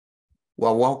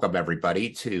Well, welcome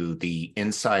everybody to the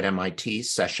Inside MIT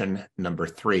session number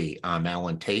 3. I'm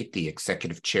Alan Tate, the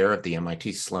Executive Chair of the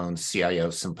MIT Sloan CIO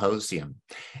Symposium.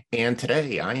 And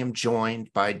today I am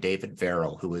joined by David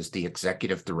Verrill, who is the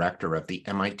Executive Director of the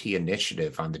MIT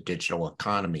Initiative on the Digital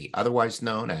Economy, otherwise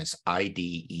known as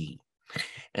IDE.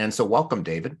 And so welcome,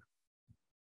 David.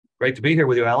 Great to be here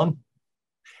with you, Alan.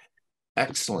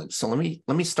 Excellent. So let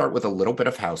me start with a little bit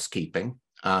of housekeeping.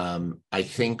 I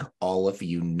think all of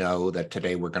you know that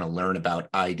today we're going to learn about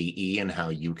IDE and how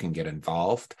you can get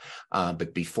involved.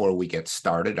 But before we get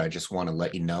started, I just want to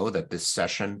let you know that this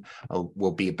session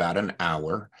will be about an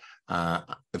hour.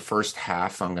 The first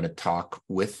half, I'm going to talk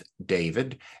with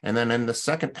David. And then in the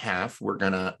second half, we're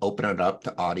going to open it up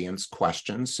to audience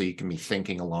questions. So you can be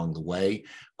thinking along the way,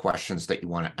 questions that you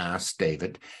want to ask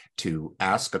David. To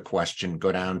ask a question,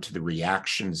 go down to the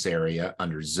reactions area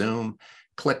under Zoom,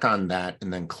 click on that,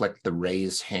 and then click the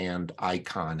raise hand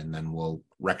icon, and then we'll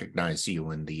recognize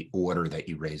you in the order that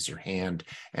you raise your hand,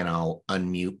 and I'll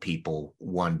unmute people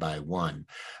one by one.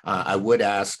 I would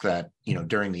ask that,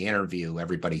 during the interview,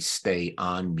 everybody stay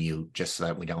on mute just so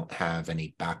that we don't have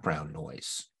any background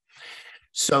noise.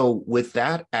 So with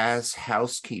that as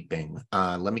housekeeping,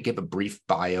 let me give a brief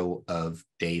bio of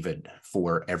David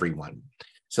for everyone.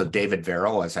 So David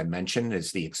Verrill, as I mentioned,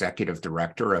 is the Executive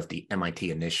Director of the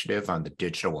MIT Initiative on the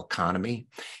Digital Economy.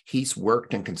 He's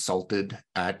worked and consulted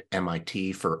at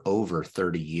MIT for over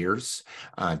 30 years.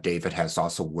 David has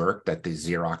also worked at the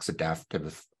Xerox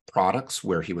Adaptive Products,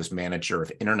 where he was manager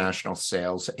of international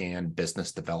sales and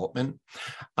business development.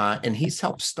 And he's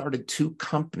helped started 2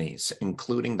 companies,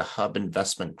 including the Hub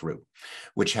Investment Group,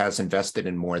 which has invested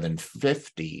in more than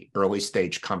 50 early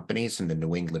stage companies in the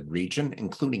New England region,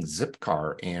 including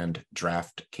Zipcar and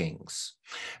DraftKings.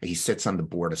 He sits on the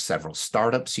board of several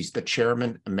startups. He's the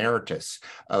chairman emeritus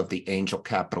of the Angel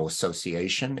Capital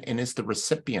Association and is the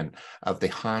recipient of the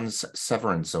Hans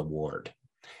Severance Award.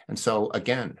 And so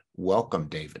again, welcome,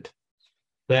 David.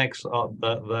 Thanks.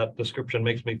 That description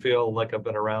makes me feel like I've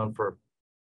been around for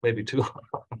maybe too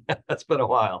long. That's been a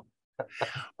while.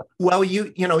 Well,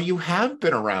 you have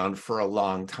been around for a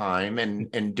long time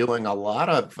and doing a lot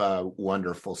of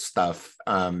wonderful stuff.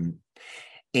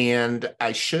 And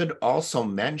I should also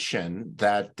mention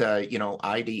that,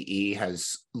 IDE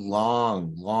has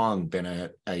long been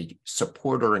a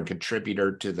supporter and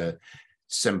contributor to the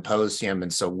Symposium.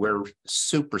 And so we're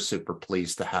super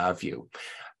pleased to have you.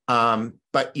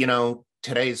 But,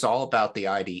 today's all about the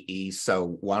IDE.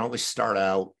 So why don't we start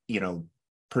out,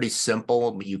 pretty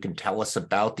simple. You can tell us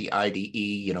about the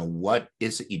IDE, what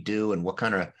is it you do and what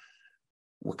kind of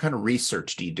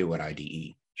research do you do at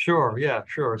IDE? Sure. Yeah,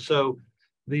 sure. So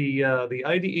the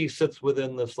IDE sits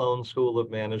within the Sloan School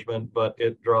of Management, but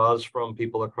it draws from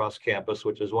people across campus,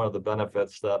 which is one of the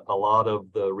benefits that a lot of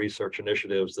the research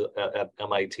initiatives at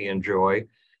MIT enjoy.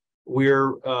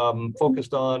 We're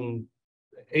focused on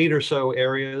 8 or so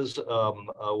areas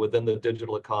within the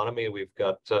digital economy. We've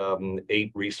got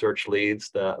 8 research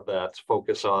leads that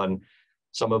focus on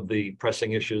some of the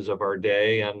pressing issues of our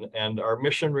day. And our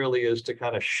mission really is to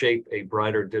kind of shape a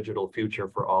brighter digital future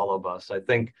for all of us. I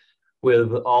think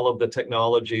with all of the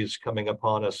technologies coming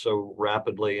upon us so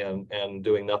rapidly and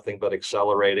doing nothing but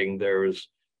accelerating, there's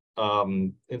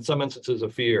in some instances a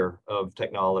fear of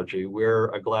technology. We're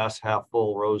a glass half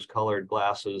full, rose-colored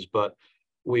glasses, but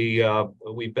we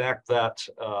back that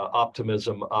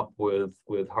optimism up with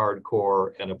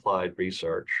hardcore and applied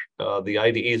research. The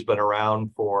IDE has been around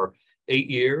for 8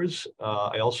 years.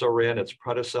 I also ran its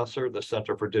predecessor, the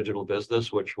Center for Digital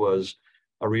Business, which was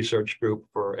a research group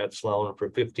at Sloan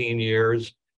for 15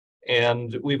 years.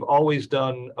 And we've always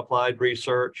done applied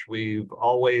research. We've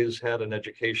always had an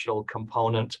educational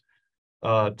component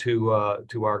to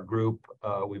our group.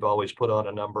 We've always put on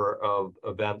a number of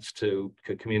events to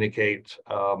communicate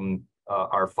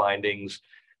our findings.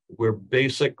 We're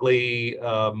basically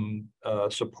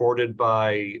supported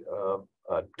by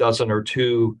a dozen or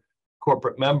 2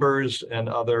 corporate members and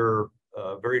other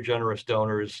very generous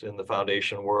donors in the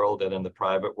foundation world and in the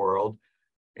private world.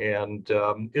 And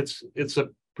it's a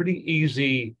pretty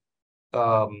easy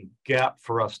gap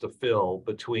for us to fill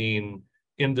between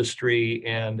industry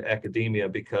and academia,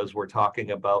 because we're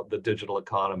talking about the digital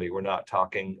economy. We're not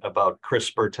talking about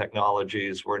CRISPR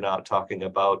technologies. We're not talking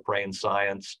about brain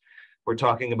science. We're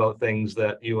talking about things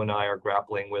that you and I are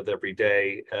grappling with every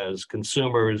day as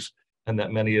consumers, and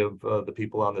that many of the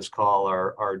people on this call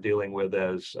are dealing with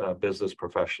as business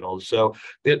professionals. So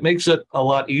it makes it a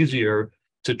lot easier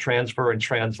to transfer and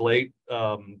translate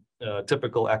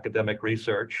typical academic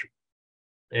research.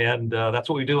 And that's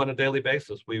what we do on a daily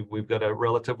basis. We've got a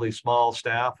relatively small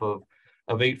staff of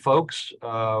of 8 folks.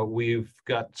 We've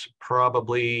got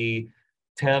probably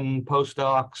 10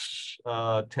 postdocs,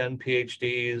 10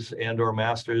 PhDs and/or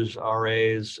masters,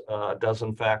 RAs, a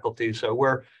dozen faculty. So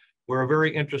we're a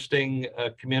very interesting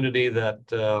community that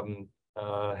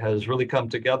has really come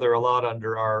together a lot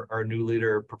under our new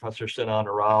leader, Professor Sinan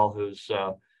Aral, who's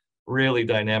really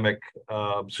dynamic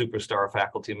superstar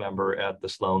faculty member at the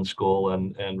Sloan School,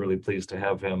 and really pleased to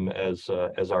have him as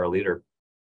our leader.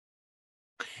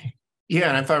 Yeah,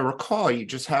 and if I recall, you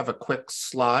just have a quick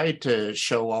slide to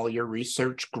show all your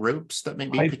research groups that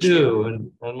maybe I could do,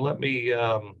 share. and let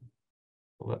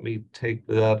me take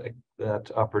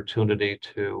that opportunity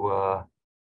to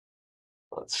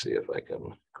let's see if I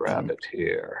can grab it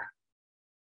here,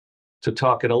 to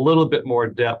talk in a little bit more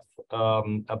depth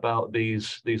about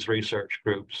these research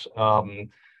groups.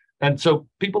 And so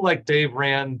people like Dave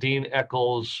Rand, Dean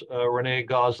Eccles, Renee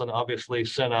Goslin, obviously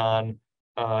Sinan,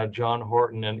 John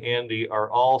Horton, and Andy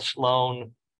are all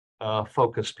Sloan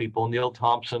focused people. Neil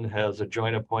Thompson has a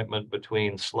joint appointment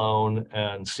between Sloan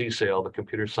and CSAIL, the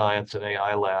Computer Science and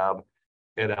AI Lab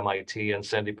at MIT, and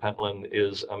Sandy Pentland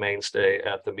is a mainstay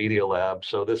at the Media Lab.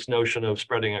 So this notion of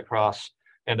spreading across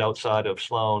and outside of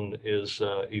Sloan is,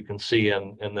 you can see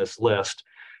in this list.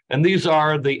 And these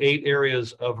are the 8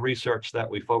 areas of research that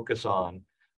we focus on.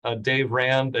 Dave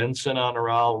Rand and Sinan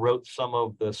Aral wrote some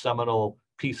of the seminal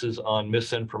pieces on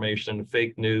misinformation,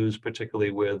 fake news, particularly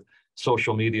with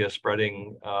social media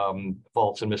spreading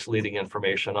false and misleading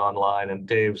information online. And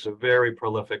Dave's a very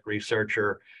prolific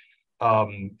researcher.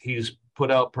 He's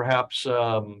put out perhaps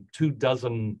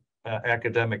 24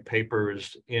 academic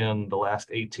papers in the last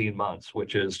 18 months,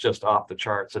 which is just off the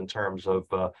charts in terms of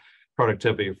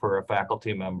productivity for a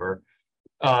faculty member.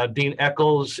 Dean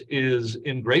Eccles is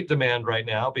in great demand right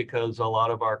now because a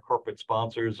lot of our corporate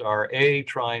sponsors are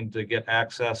trying to get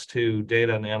access to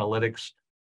data and analytics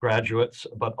graduates,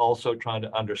 but also trying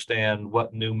to understand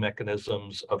what new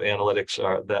mechanisms of analytics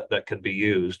are that can be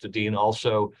used. Dean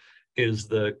also is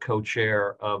the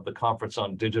co-chair of the Conference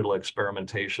on Digital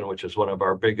Experimentation, which is one of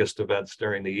our biggest events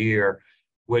during the year,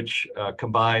 which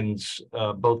combines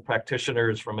both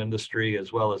practitioners from industry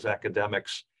as well as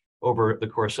academics over the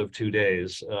course of 2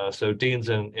 days. So Dean's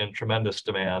in tremendous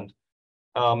demand.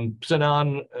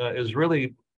 Sinan is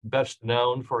really best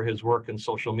known for his work in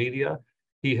social media.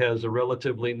 He has a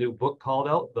relatively new book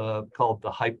called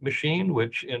The Hype Machine,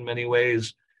 which in many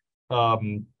ways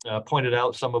pointed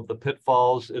out some of the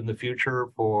pitfalls in the future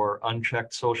for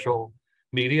unchecked social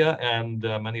media, and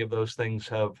many of those things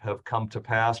have come to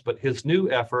pass. But his new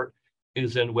effort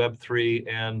is in Web3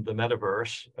 and the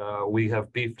metaverse. We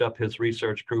have beefed up his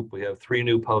research group. We have 3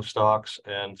 new postdocs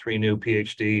and 3 new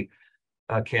PhD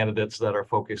candidates that are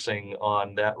focusing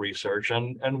on that research.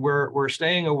 And we're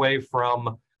staying away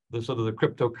from the sort of the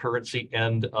cryptocurrency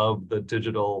end of the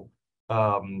digital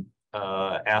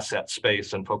asset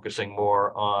space and focusing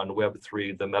more on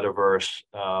Web3, the metaverse,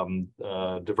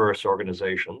 diverse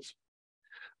organizations.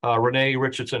 Renee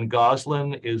Richardson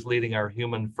Goslin is leading our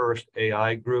Human First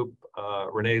AI group.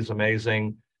 Renee's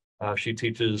amazing. She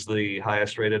teaches the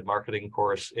highest rated marketing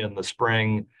course in the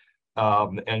spring.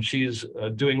 And she's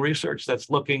doing research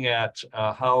that's looking at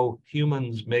how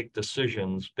humans make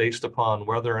decisions based upon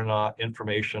whether or not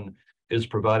information is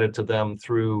provided to them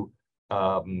through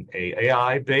a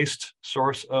AI-based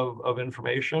source of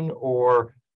information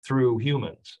or through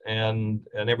humans and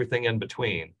everything in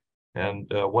between.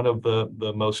 And one of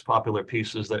the most popular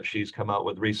pieces that she's come out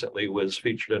with recently was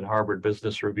featured in Harvard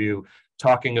Business Review,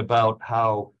 talking about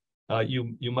how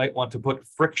you might want to put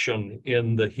friction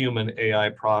in the human AI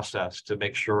process to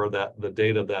make sure that the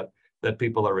data that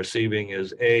people are receiving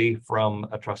is A, from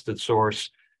a trusted source,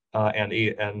 and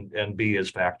B, is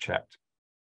fact-checked.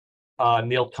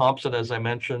 Neil Thompson, as I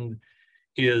mentioned,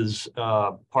 is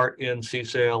part in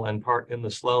CSAIL and part in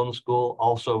the Sloan School,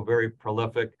 also very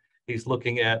prolific. He's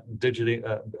looking at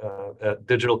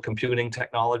digital computing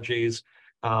technologies,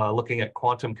 looking at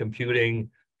quantum computing,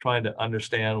 trying to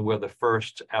understand where the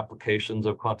first applications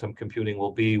of quantum computing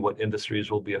will be, what industries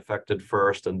will be affected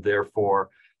first, and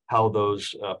therefore how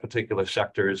those particular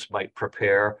sectors might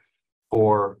prepare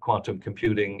for quantum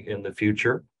computing in the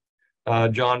future.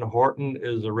 John Horton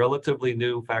is a relatively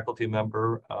new faculty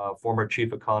member, former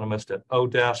chief economist at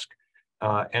Odesk,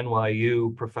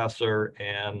 NYU professor,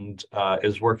 and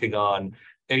is working on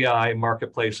AI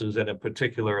marketplaces and in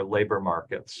particular labor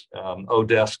markets.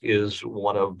 Odesk is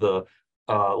one of the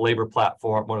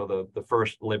the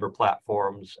first labor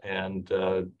platforms, and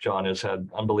John has had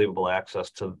unbelievable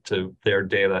access to their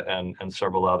data and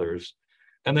several others.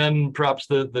 And then perhaps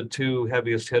the 2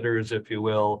 heaviest hitters, if you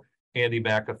will, Andy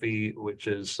McAfee, which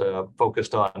is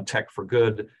focused on tech for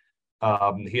good,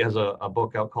 He has a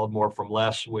book out called More from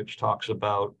Less, which talks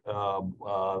about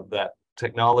that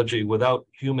technology without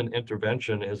human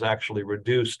intervention has actually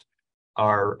reduced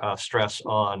our stress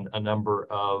on a number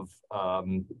of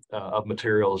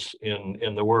materials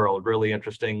in the world. Really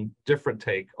interesting, different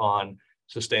take on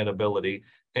sustainability.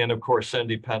 And of course,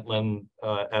 Cindy Pentland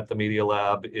at the Media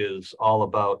Lab is all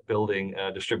about building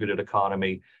a distributed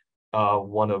economy,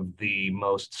 one of the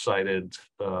most cited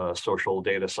social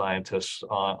data scientists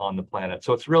on the planet.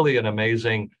 So it's really an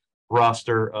amazing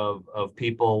roster of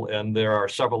people, and there are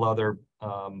several other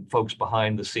folks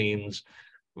behind the scenes,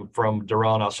 from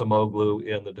Duran Asamoglu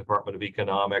in the Department of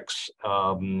Economics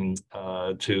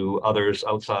to others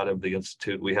outside of the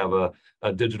Institute. We have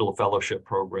a digital fellowship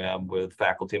program with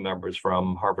faculty members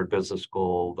from Harvard Business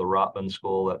School, the Rotman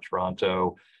School at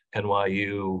Toronto,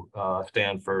 NYU,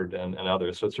 Stanford, and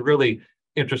others. So it's a really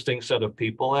interesting set of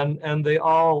people, and they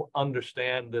all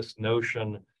understand this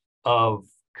notion of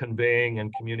conveying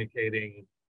and communicating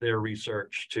their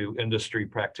research to industry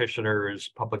practitioners,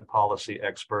 public policy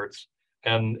experts,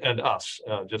 and us,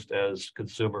 just as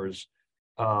consumers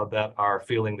that are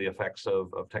feeling the effects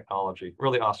of technology.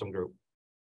 Really awesome group.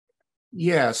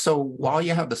 Yeah, so while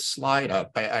you have the slide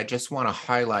up, I just want to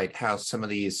highlight how some of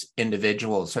these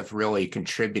individuals have really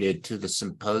contributed to the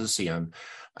symposium.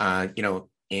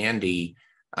 Andy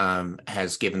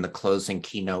has given the closing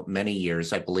keynote many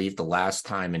years. I believe the last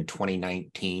time in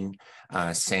 2019,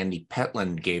 Sandy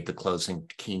Pentland gave the closing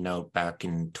keynote back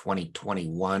in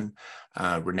 2021.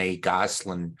 Renee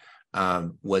Goslin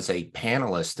was a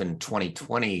panelist in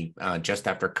 2020, just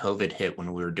after COVID hit,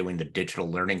 when we were doing the digital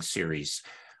learning series.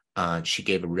 She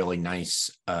gave a really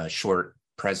nice short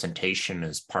presentation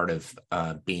as part of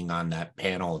being on that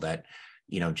panel that,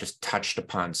 just touched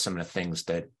upon some of the things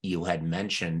that you had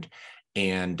mentioned.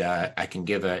 And I can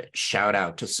give a shout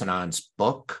out to Sanan's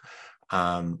book,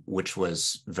 which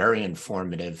was very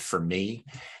informative for me.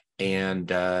 And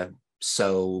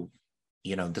so,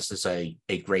 this is a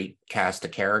great cast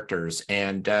of characters.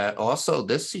 And also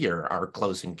this year, our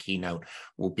closing keynote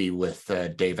will be with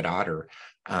David Otter,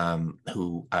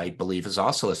 who I believe is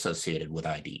also associated with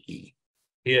IDE.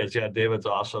 He is, yeah. David's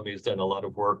awesome. He's done a lot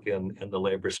of work in the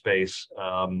labor space,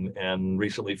 and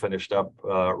recently finished up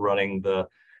running the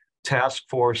task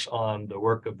force on the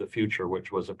work of the future,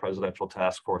 which was a presidential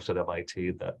task force at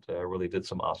MIT that really did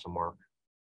some awesome work.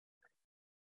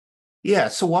 Yeah,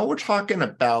 so while we're talking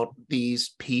about these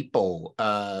people,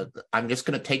 I'm just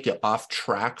going to take you off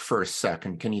track for a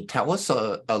second. Can you tell us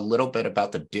a little bit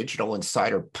about the Digital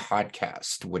Insider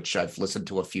podcast, which I've listened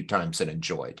to a few times and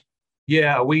enjoyed?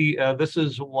 Yeah, this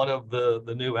is one of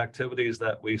the new activities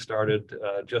that we started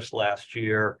just last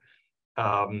year.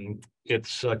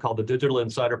 It's called the Digital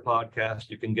Insider Podcast.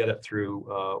 You can get it through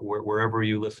wherever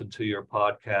you listen to your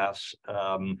podcasts.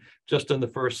 Just in the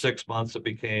first 6 months, it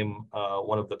became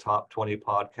one of the top 20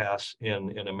 podcasts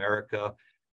in America.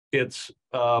 It's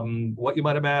what you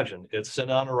might imagine. It's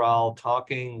Sinan Aral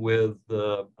talking with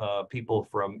the people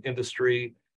from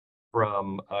industry,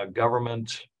 from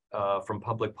government, from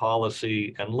public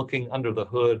policy, and looking under the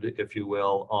hood, if you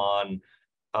will, on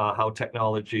how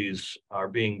technologies are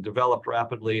being developed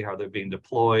rapidly, how they're being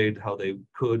deployed, how they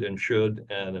could and should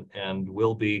and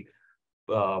will be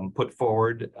put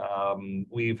forward.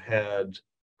 We've had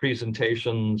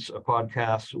presentations,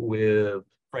 podcasts with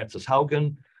Frances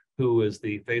Haugen, who is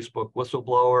the Facebook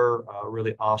whistleblower, a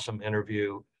really awesome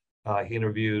interview. He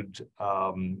interviewed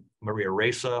Maria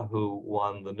Ressa, who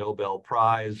won the Nobel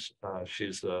Prize.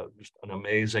 She's just an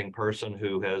amazing person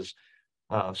who has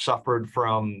suffered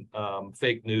from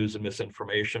fake news and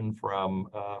misinformation from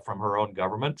her own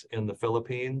government in the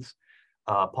Philippines.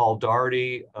 Paul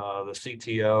Daugherty, the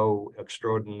CTO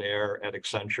extraordinaire at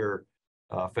Accenture,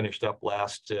 finished up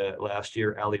last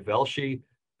year. Ali Velshi,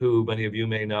 who many of you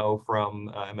may know from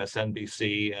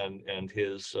MSNBC and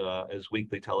his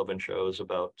weekly television shows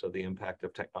about the impact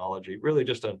of technology. Really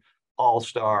just an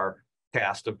all-star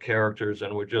cast of characters,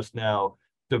 and we're just now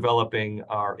developing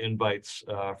our invites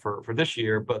for this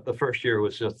year, but the first year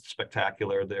was just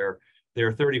spectacular. They're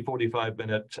 30,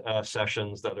 45-minute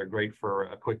sessions that are great for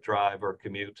a quick drive or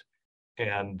commute,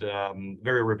 and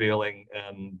very revealing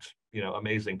and,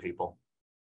 amazing people.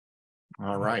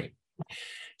 All right.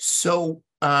 So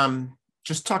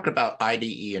just talk about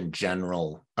IDE in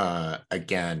general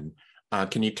again.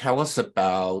 Can you tell us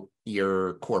about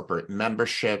your corporate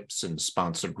memberships and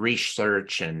sponsored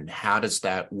research, and how does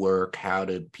that work? How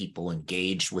do people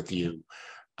engage with you?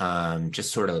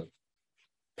 Just sort of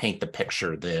paint the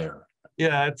picture there.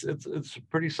 Yeah, it's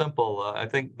pretty simple. I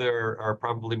think there are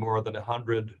probably more than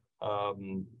 100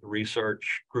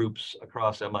 research groups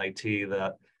across MIT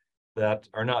that that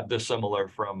are not dissimilar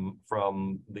from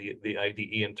the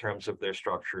IDE in terms of their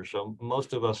structure. So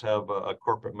most of us have a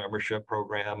corporate membership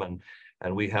program,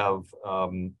 and we have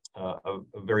a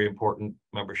very important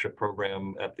membership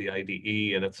program at the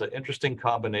IDE, and it's an interesting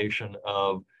combination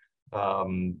of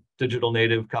digital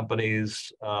native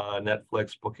companies,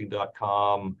 Netflix,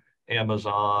 Booking.com,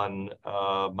 Amazon,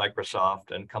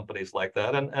 Microsoft, and companies like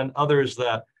that, and others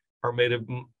that are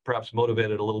perhaps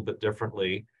motivated a little bit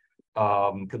differently.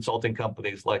 Consulting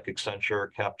companies like Accenture,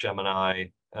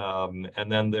 Capgemini,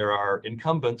 and then there are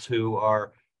incumbents who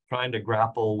are trying to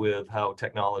grapple with how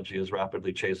technology is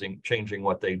rapidly changing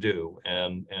what they do,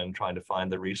 and trying to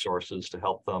find the resources to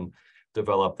help them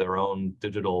develop their own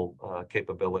digital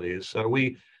capabilities. So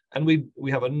we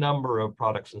have a number of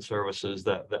products and services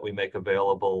that we make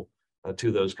available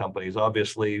to those companies.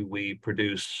 Obviously, we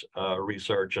produce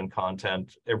research and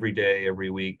content every day, every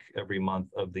week, every month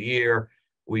of the year.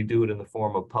 We do it in the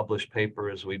form of published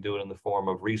papers. We do it in the form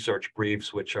of research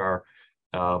briefs, which are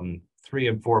 3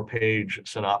 and 4 page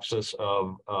synopsis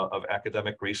of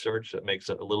academic research that makes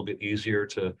it a little bit easier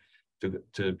to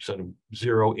sort of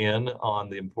zero in on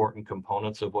the important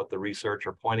components of what the research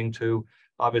are pointing to.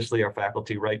 Obviously, our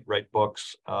faculty write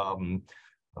books,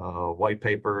 white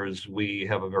papers. We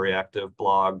have a very active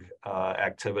blog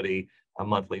activity, a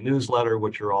monthly newsletter,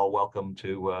 which you're all welcome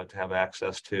to have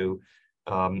access to,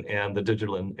 and the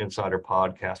Digital Insider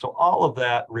podcast. So all of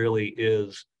that really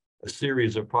is a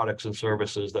series of products and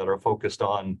services that are focused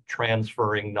on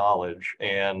transferring knowledge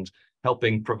and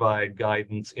helping provide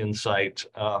guidance, insight,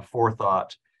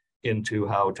 forethought into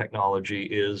how technology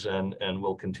is and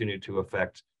will continue to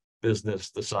affect business,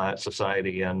 the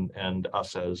society, and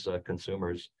us as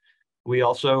consumers. We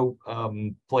also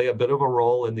play a bit of a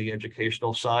role in the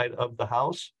educational side of the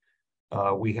house.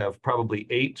 We have probably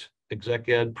 8 exec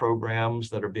ed programs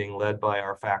that are being led by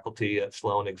our faculty at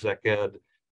Sloan Exec Ed,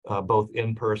 both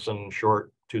in-person,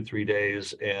 short 2-3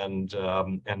 days, and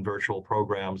virtual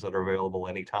programs that are available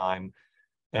anytime.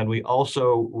 And we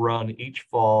also run each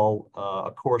fall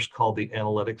a course called the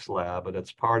Analytics Lab, and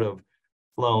it's part of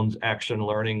Sloan's Action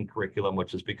Learning curriculum,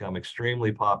 which has become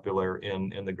extremely popular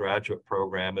in the graduate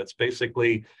program. It's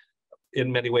basically, in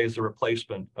many ways, a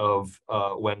replacement of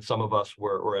when some of us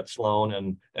were at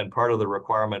Sloan, and part of the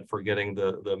requirement for getting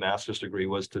the master's degree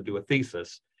was to do a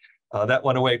thesis. That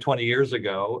went away 20 years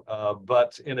ago,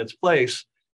 but in its place,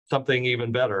 something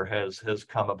even better has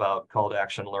come about called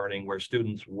Action Learning, where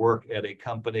students work at a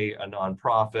company, a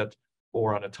nonprofit,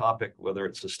 or on a topic, whether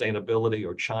it's sustainability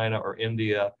or China or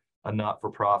India, a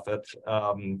not-for-profit,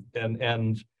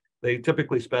 and they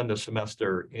typically spend a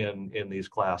semester in these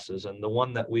classes. And the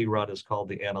one that we run is called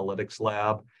the Analytics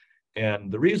Lab.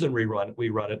 And the reason we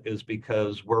run it is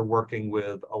because we're working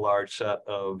with a large set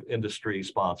of industry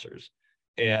sponsors.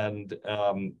 And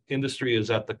industry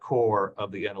is at the core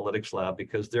of the Analytics Lab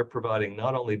because they're providing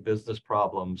not only business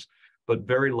problems, but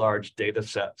very large data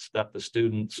sets that the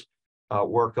students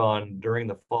work on during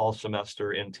the fall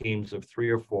semester in teams of 3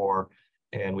 or 4.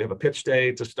 And we have a pitch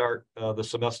day to start the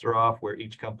semester off, where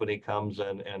each company comes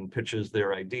and pitches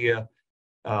their idea.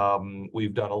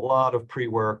 We've done a lot of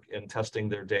pre-work in testing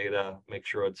their data, make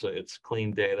sure it's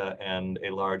clean data and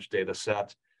a large data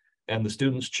set. And the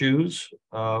students choose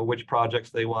which projects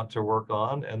they want to work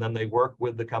on, and then they work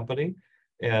with the company.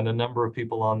 And a number of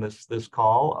people on this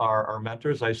call are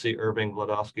mentors. I see Irving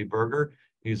Vladowski-Berger.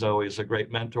 He's always a great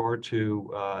mentor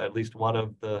to at least one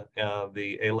of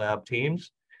the A-Lab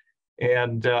teams.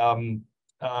 And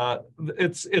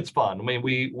it's fun. I mean,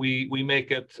 we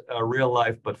make it real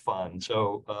life but fun.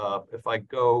 So if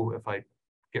I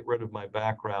get rid of my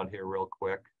background here real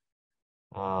quick,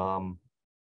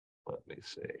 let me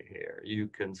see here. You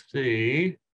can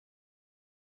see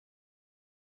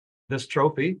this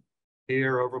trophy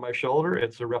here over my shoulder.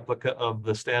 It's a replica of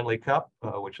the Stanley Cup,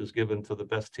 which is given to the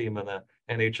best team in the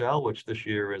NHL, which this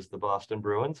year is the Boston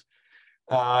Bruins.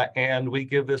 And we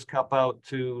give this cup out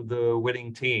to the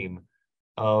winning team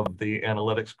of the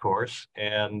analytics course.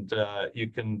 And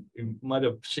you might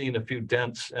have seen a few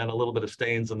dents and a little bit of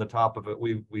stains on the top of it.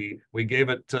 We gave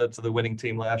it to the winning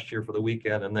team last year for the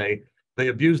weekend, and they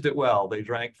abused it well. They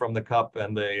drank from the cup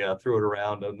and they threw it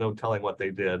around, and no telling what they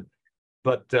did.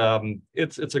 But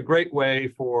it's a great way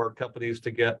for companies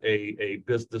to get a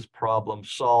business problem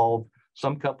solved.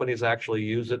 Some companies actually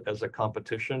use it as a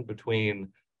competition between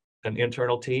an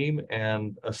internal team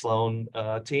and a Sloan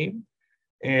team,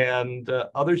 and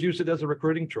others use it as a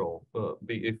recruiting tool.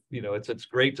 It's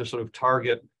great to sort of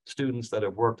target students that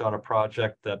have worked on a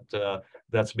project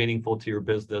that's meaningful to your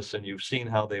business, and you've seen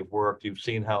how they've worked, you've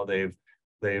seen how they've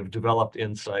They've developed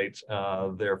insights,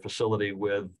 their facility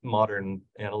with modern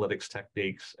analytics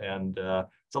techniques, and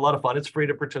it's a lot of fun. It's free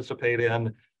to participate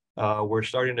in. We're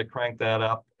starting to crank that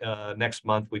up. Next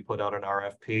month, we put out an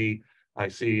RFP. I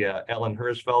see Ellen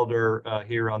Hersfelder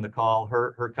here on the call.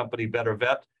 Her company, Better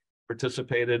Vet,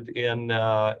 participated in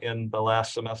the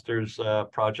last semester's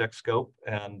project scope,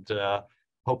 and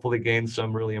hopefully gained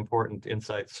some really important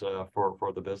insights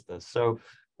for the business. So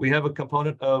we have a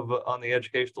component of on the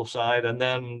educational side, and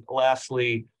then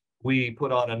lastly, we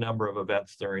put on a number of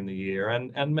events during the year,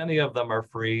 and many of them are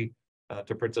free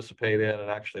to participate in. And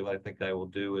actually, what I think I will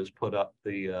do is put up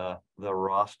the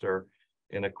roster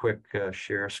in a quick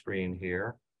share screen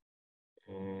here.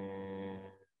 And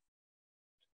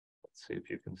let's see if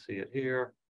you can see it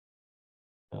here.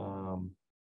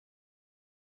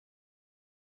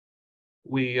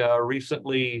 We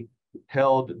recently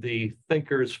held the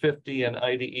Thinkers 50 and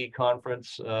IDE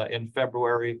conference in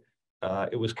February.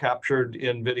 It was captured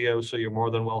in video, so you're more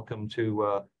than welcome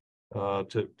to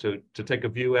take a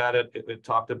view at it. It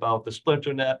talked about the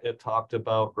SplinterNet. It talked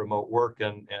about remote work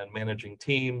and managing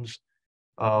teams.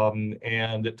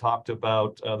 And it talked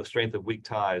about the strength of weak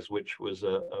ties, which was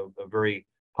a very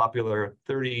popular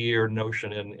 30-year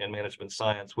notion in management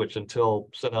science, which until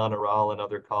Sinan Aral and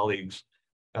other colleagues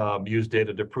used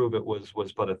data to prove it was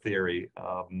but a theory.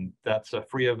 That's a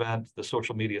free event. The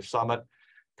Social Media Summit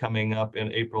coming up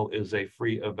in April is a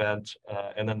free event.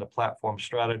 And then the Platform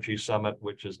Strategy Summit,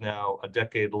 which is now a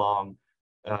decade-long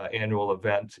annual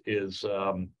event, is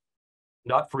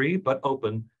not free, but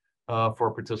open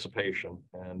for participation.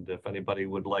 And if anybody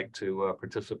would like to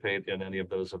participate in any of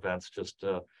those events, just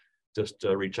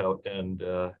reach out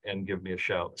and give me a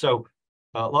shout. So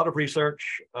a lot of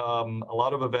research, a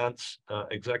lot of events,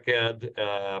 exec ed,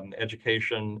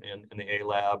 education in the A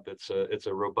Lab. It's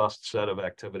a robust set of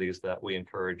activities that we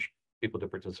encourage people to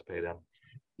participate in.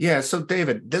 Yeah, so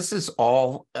David, this is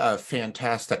all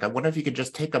fantastic. I wonder if you could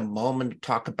just take a moment to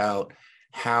talk about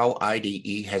how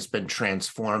IDE has been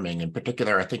transforming. In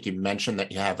particular, I think you mentioned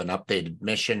that you have an updated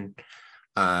mission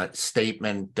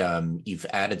statement. You've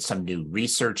added some new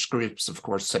research groups. Of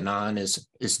course, Sinan is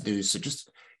new. So just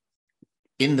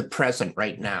in the present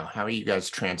right now, how are you guys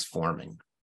transforming?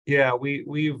 Yeah,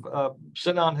 we've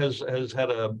Sinan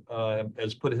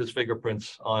has put his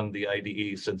fingerprints on the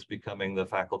IDE since becoming the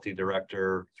faculty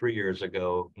director 3 years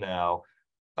ago now.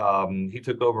 He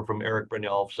took over from Eric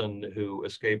Brynjolfsson, who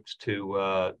escaped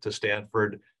to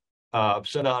Stanford.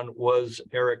 Sinan was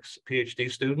Eric's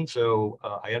PhD student, so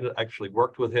I actually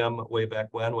worked with him way back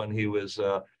when he was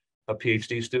a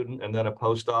PhD student and then a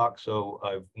postdoc. So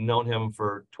I've known him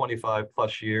for 25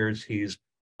 plus years. He's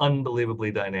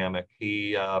unbelievably dynamic.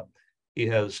 He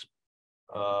has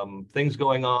things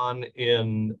going on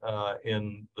in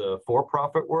the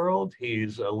for-profit world.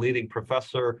 He's a leading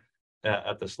professor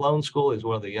at the Sloan School. He's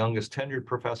one of the youngest tenured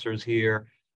professors here.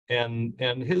 And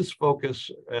his focus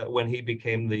when he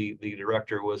became the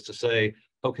director was to say,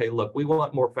 okay, look, we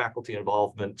want more faculty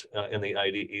involvement in the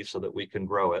IDE so that we can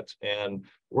grow it. And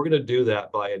we're going to do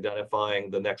that by identifying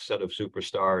the next set of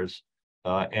superstars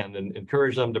and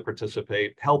encourage them to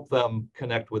participate, help them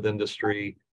connect with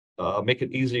industry, make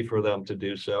it easy for them to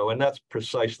do so. And that's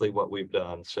precisely what we've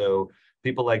done. So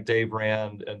people like Dave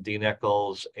Rand and Dean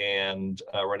Eccles and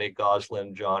Renee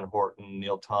Goslin, John Horton,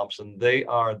 Neil Thompson, they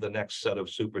are the next set of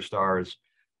superstars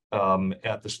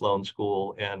at the Sloan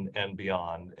School and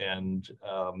beyond. And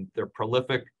they're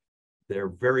prolific. They're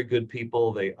very good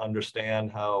people. They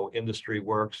understand how industry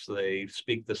works. They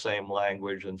speak the same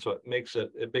language, and so it makes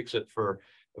it for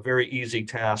a very easy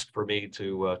task for me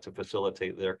to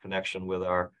facilitate their connection with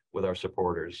our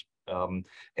supporters.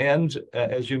 And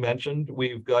as you mentioned,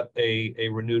 we've got a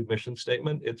renewed mission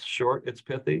statement. It's short, it's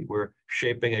pithy. We're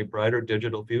shaping a brighter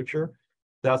digital future.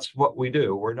 That's what we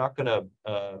do. We're not going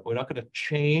to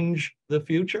change the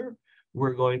future.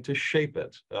 We're going to shape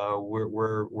it.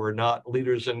 We're not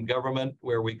leaders in government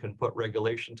where we can put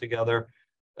regulation together,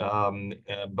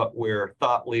 but we're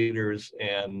thought leaders,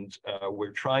 and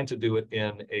we're trying to do it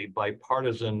in a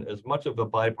bipartisan, as much of a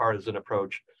bipartisan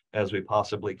approach as we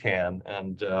possibly can.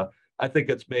 And I think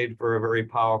it's made for a very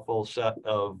powerful set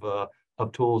of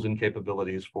tools and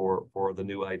capabilities for the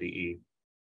new IDE.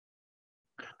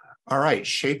 All right,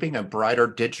 shaping a brighter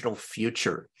digital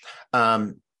future.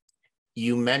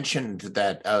 You mentioned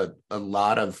that a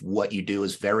lot of what you do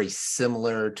is very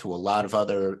similar to a lot of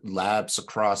other labs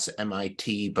across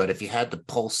MIT, but if you had to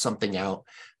pull something out,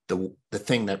 the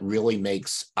thing that really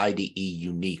makes IDE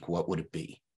unique, what would it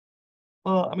be?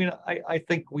 Well, I mean, I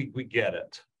think we get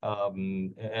it.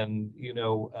 And, you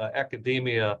know,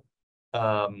 academia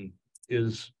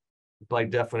is by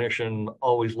definition,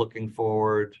 always looking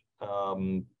forward,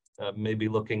 maybe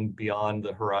looking beyond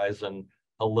the horizon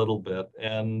a little bit.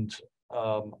 And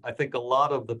I think a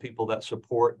lot of the people that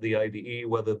support the IDE,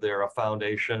 whether they're a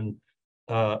foundation,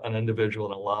 an individual,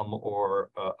 an alum, or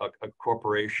a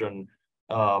corporation,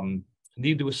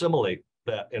 need to assimilate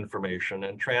that information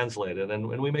and translate it. And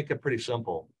we make it pretty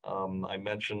simple. I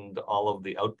mentioned all of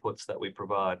the outputs that we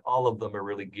provide. All of them are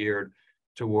really geared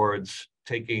towards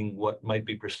taking what might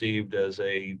be perceived as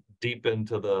a deep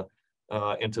into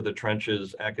the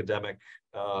trenches academic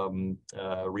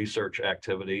research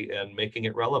activity and making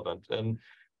it relevant. And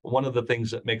one of the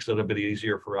things that makes it a bit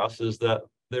easier for us is that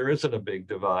there isn't a big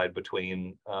divide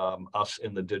between us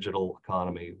in the digital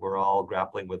economy. We're all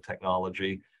grappling with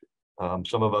technology.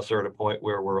 Some of us are at a point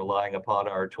where we're relying upon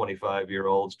our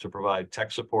 25-year-olds to provide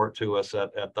tech support to us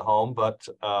at the home, but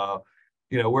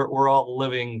we're all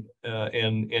living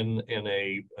in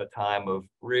a time of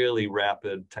really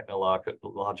rapid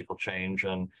technological change,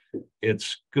 and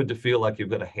it's good to feel like you've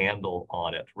got a handle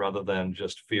on it rather than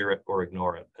just fear it or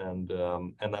ignore it. And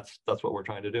that's what we're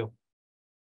trying to do.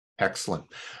 Excellent.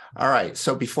 All right.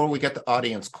 So before we get to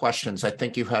audience questions, I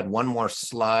think you had one more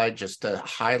slide just to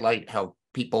highlight how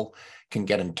people can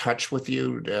get in touch with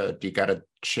you. Do you got a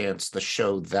chance to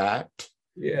show that?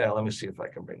 Yeah, let me see if I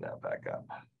can bring that back up.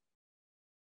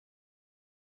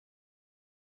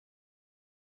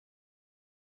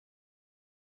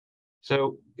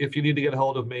 So if you need to get a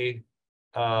hold of me,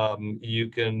 you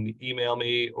can email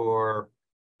me or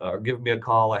give me a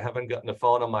call. I haven't gotten a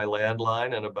phone on my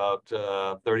landline in about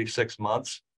 36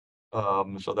 months.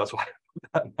 So that's why I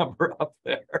put that number up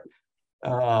there.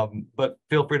 But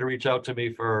feel free to reach out to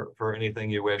me for anything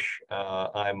you wish.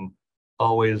 I'm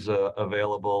always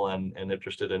available and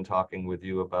interested in talking with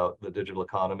you about the digital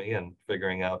economy and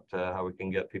figuring out how we can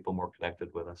get people more connected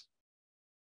with us.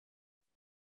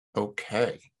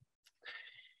 Okay.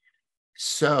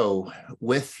 So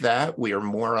with that, we are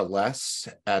more or less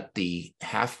at the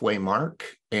halfway mark,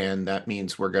 and that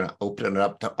means we're going to open it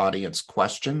up to audience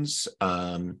questions.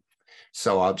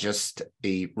 So I'll just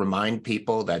remind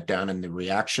people that down in the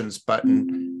reactions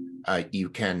button, you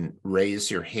can raise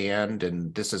your hand,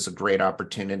 and this is a great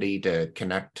opportunity to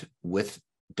connect with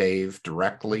Dave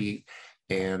directly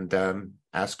and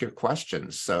ask your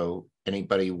questions. So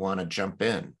anybody want to jump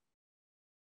in?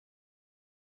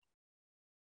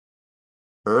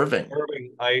 Irving,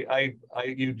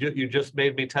 you just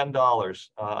made me $10.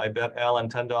 I bet Alan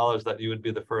 $10 that you would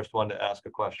be the first one to ask a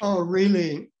question. Oh,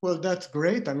 really? Well, that's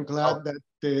great. I'm glad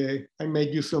that I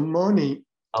made you some money.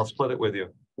 I'll split it with you.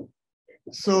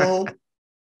 So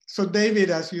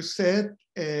David, as you said,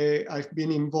 I've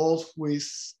been involved with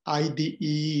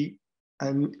IDE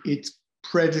and its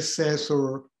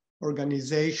predecessor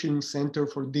organization, Center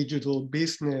for Digital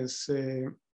Business,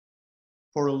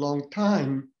 for a long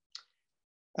time.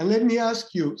 And let me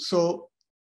ask you, so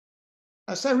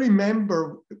as I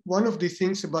remember, one of the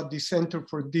things about the Center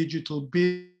for Digital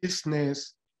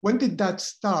Business, when did that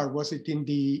start? Was it in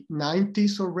the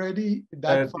 90s already,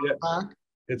 that far back?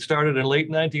 It started in late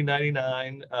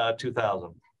 1999,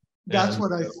 2000. That's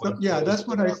what I thought. Yeah, that's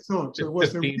what I thought. So it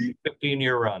was a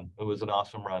 15-year run. It was an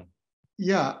awesome run.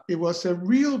 Yeah, it was a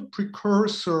real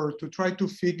precursor to try to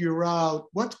figure out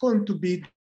what's going to be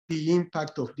the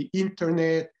impact of the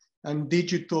internet and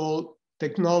digital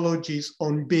technologies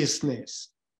on business.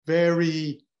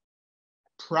 Very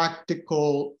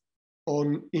practical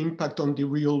on impact on the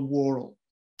real world.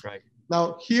 Right.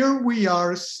 Now, here we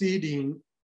are sitting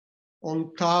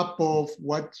on top of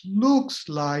what looks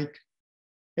like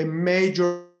a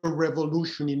major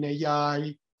revolution in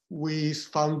AI with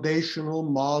foundational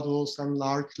models and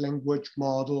large language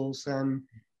models and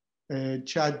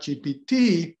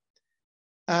ChatGPT.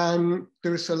 And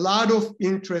there's a lot of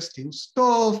interesting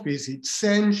stuff. Is it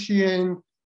sentient?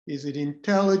 Is it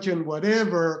intelligent?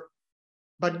 Whatever.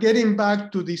 But getting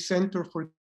back to the Center for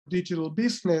Digital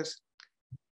Business,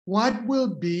 what will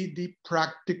be the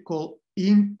practical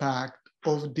impact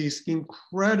of these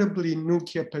incredibly new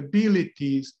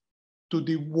capabilities to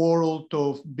the world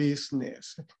of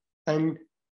business? And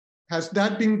has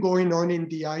that been going on in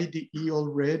the IDE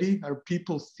already? Are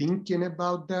people thinking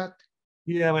about that?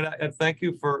 Yeah, I mean, and thank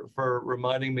you for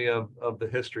reminding me of the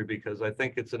history, because I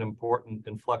think it's an important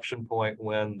inflection point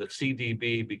when the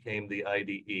CDB became the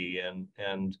IDE,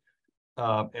 and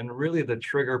really the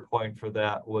trigger point for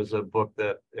that was a book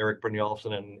that Eric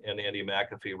Brynjolfsson and Andy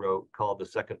McAfee wrote called The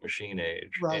Second Machine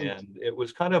Age. Right. And it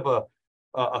was kind of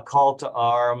a call to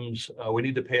arms. We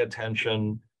need to pay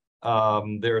attention.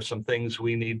 There are some things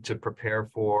we need to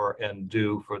prepare for and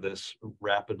do for this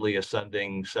rapidly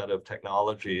ascending set of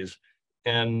technologies.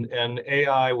 and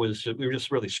AI was, we were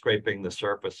just really scraping the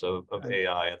surface of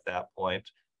AI at that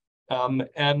point.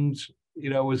 And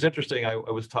it was interesting. I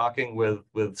was talking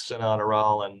with Sinan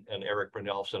Aral and Eric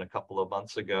Brynjolfsson a couple of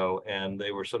months ago, and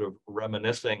they were sort of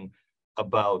reminiscing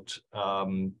about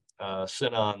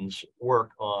Sinan's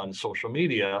work on social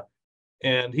media.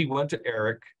 And he went to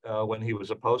Eric when he was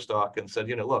a postdoc and said,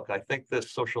 look, I think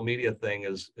this social media thing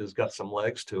is got some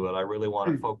legs to it. I really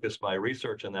want to focus my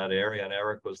research in that area. And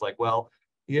Eric was like, well,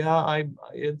 yeah,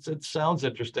 it sounds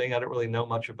interesting. I don't really know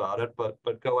much about it,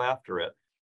 but go after it.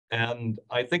 And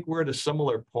I think we're at a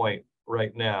similar point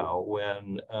right now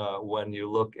when you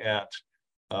look at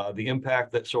the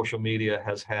impact that social media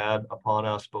has had upon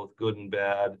us, both good and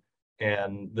bad,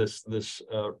 and this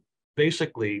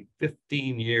basically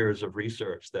 15 years of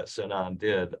research that Sinan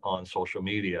did on social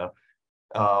media.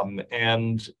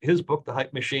 And his book, The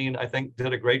Hype Machine, I think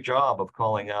did a great job of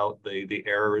calling out the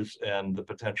errors and the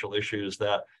potential issues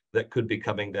that could be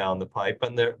coming down the pipe.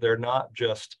 And they're not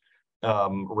just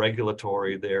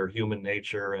regulatory, they're human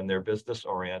nature and they're business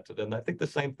oriented. And I think the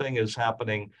same thing is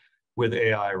happening with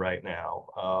AI right now.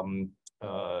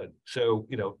 So,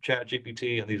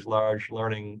 ChatGPT and these large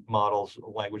learning models,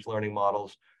 language learning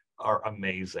models, are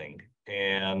amazing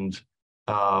and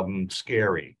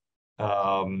scary.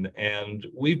 And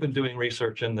we've been doing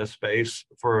research in this space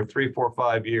for 3, 4,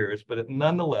 5 years, but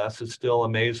nonetheless, it's still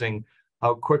amazing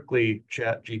how quickly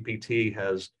ChatGPT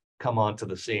has come onto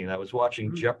the scene. I was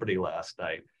watching Jeopardy last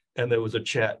night, and there was a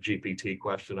ChatGPT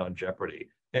question on Jeopardy.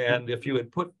 And if you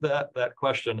had put that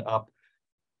question up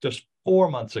just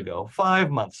 4 months ago, 5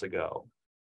 months ago,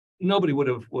 nobody would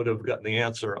have gotten the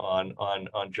answer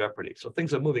on Jeopardy. So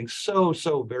things are moving so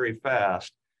very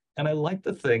fast. And I like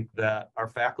to think that our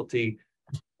faculty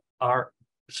are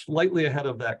slightly ahead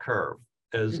of that curve,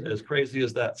 as crazy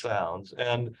as that sounds.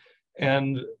 And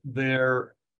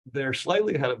they're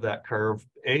slightly ahead of that curve,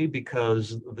 A,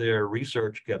 because their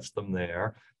research gets them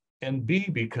there, and B,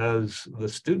 because the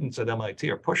students at MIT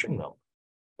are pushing them.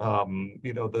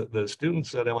 The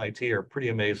students at MIT are pretty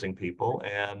amazing people,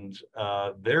 and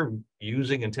they're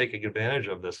using and taking advantage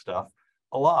of this stuff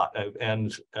a lot.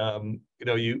 And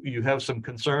you have some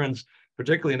concerns,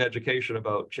 particularly in education,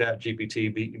 about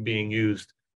ChatGPT being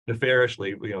used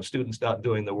nefariously. Students not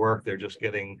doing the work; they're just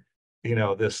getting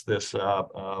this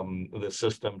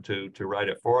system to write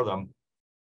it for them.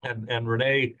 And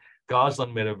Renee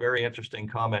Goslin made a very interesting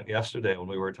comment yesterday when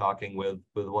we were talking with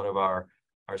one of our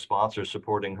sponsors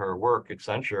supporting her work,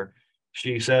 Accenture.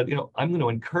 She said, I'm going to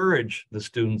encourage the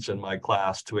students in my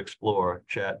class to explore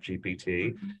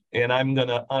ChatGPT, and I'm going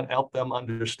to help them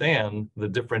understand the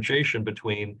differentiation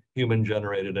between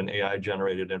human-generated and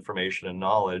AI-generated information and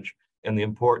knowledge, and the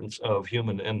importance of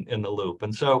human in the loop.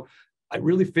 And so I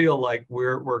really feel like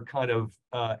we're kind of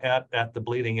at the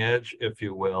bleeding edge, if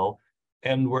you will,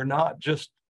 and we're not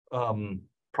just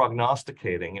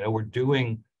prognosticating. We're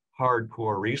doing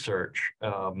hardcore research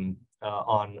on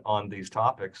these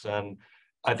topics, and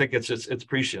I think it's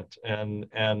prescient.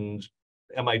 And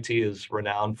MIT is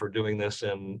renowned for doing this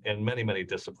in many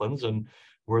disciplines, and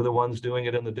we're the ones doing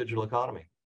it in the digital economy.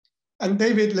 And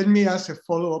David, let me ask a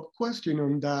follow-up question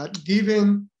on that.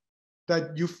 Given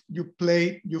that you've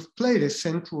played a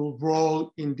central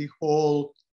role in the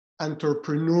whole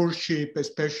entrepreneurship,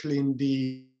 especially in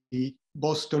the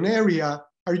Boston area,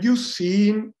 are you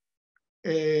seeing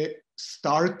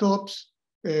startups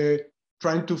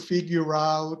trying to figure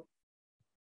out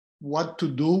what to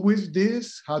do with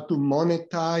this, how to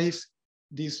monetize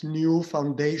these new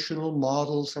foundational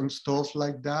models and stuff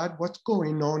like that? What's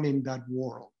going on in that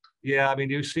world? Yeah, I mean,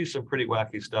 you see some pretty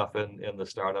wacky stuff in the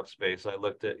startup space. I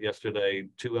looked at yesterday,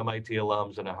 2 MIT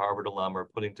alums and a Harvard alum are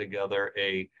putting together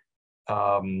a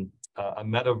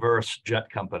metaverse jet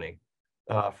company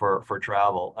for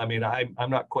travel. I mean, I'm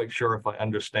not quite sure if I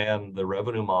understand the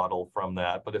revenue model from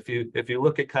that, but if you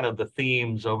look at kind of the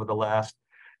themes over the last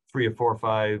 3 or 4 or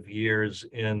 5 years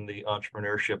in the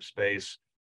entrepreneurship space,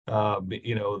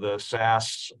 the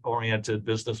SaaS-oriented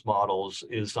business models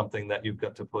is something that you've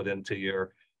got to put into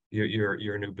your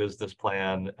new business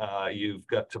plan. You've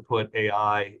got to put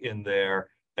AI in there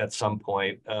at some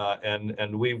point,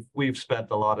 and we've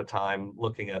spent a lot of time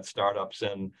looking at startups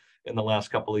in the last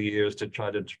couple of years to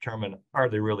try to determine, are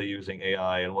they really using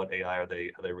AI, and what AI are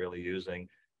they really using?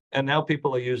 And now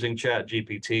people are using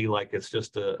ChatGPT like it's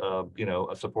just a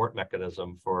support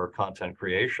mechanism for content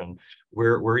creation.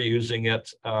 We're using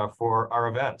it for our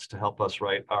events to help us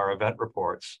write our event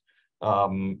reports.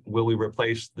 Will we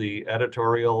replace the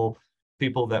editorial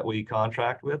people that we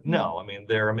contract with? No, I mean,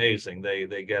 they're amazing. They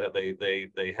get it.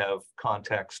 They have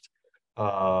context.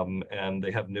 and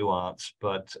they have nuance.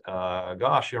 But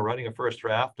gosh, writing a first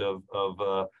draft of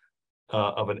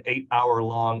an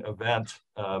 8-hour-long event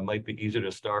might be easier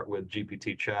to start with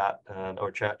GPT chat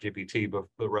or chat GPT, but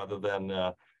rather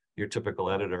than your typical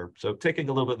editor. So taking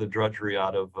a little bit of the drudgery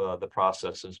out of the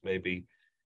process is maybe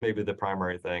the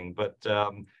primary thing. But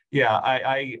yeah,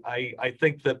 I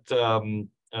think that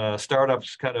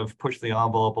startups kind of push the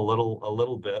envelope a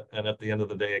little bit, and at the end of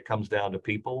the day, it comes down to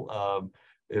people.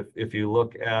 If you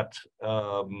look at,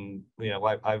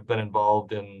 I've been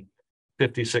involved in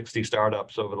 50, 60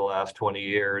 startups over the last 20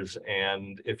 years.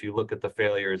 And if you look at the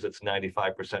failures, it's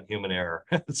 95% human error.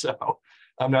 So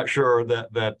I'm not sure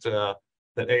that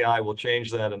AI will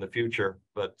change that in the future,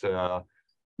 but no,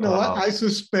 I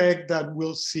suspect that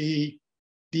we'll see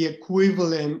the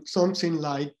equivalent, something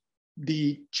like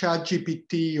the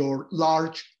ChatGPT or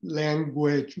large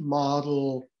language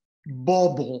model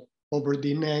bubble over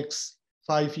the next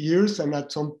 5 years. And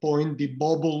at some point, the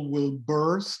bubble will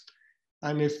burst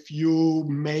and a few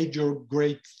major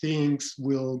great things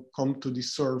will come to the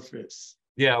surface.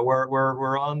 Yeah,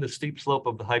 we're on the steep slope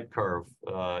of the hype curve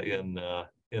in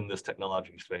this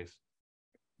technology space.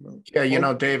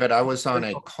 Yeah, David, I was on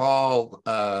a call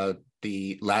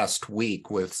the last week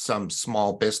with some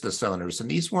small business owners, and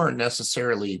these weren't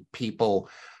necessarily people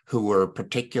who were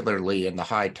particularly in the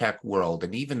high-tech world.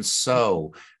 And even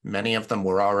so, many of them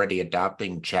were already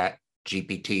adopting Chat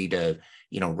GPT to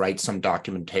write some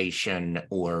documentation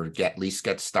or at least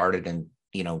get started and,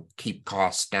 keep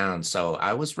costs down. So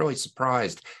I was really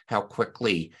surprised how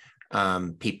quickly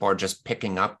people are just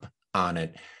picking up on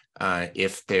it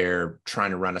if they're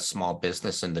trying to run a small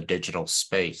business in the digital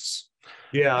space.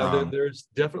 Yeah, there's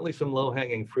definitely some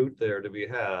low-hanging fruit there to be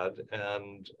had.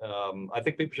 And I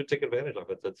think people should take advantage of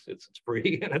it. It's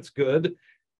free and it's good.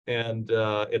 And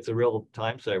it's a real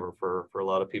time saver for a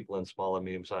lot of people in small and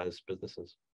medium-sized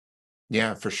businesses.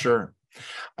 Yeah, for sure.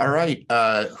 All right.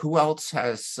 Who else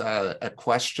has a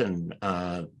question?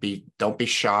 Don't be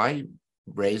shy.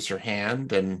 Raise your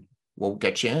hand and we'll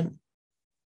get you in.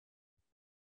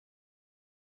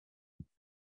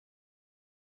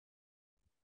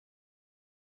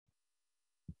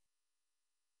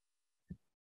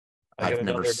 I've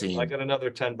never seen. I got another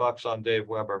 $10 on Dave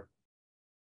Weber.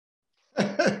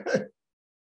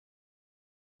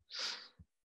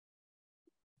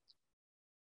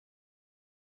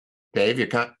 Dave, you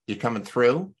coming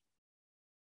through?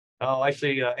 Oh, I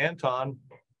see. Anton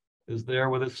is there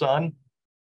with his son.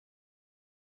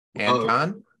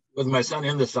 Anton? With my son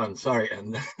and the son, sorry.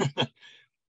 And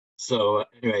so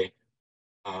anyway,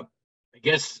 I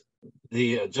guess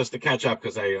just to catch up,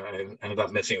 because I ended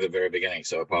up missing the very beginning,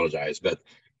 so I apologize. But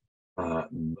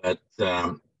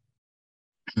aside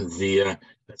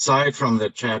from the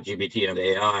Chat GPT and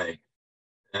AI,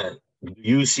 do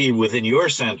you see within your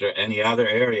center any other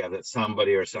area that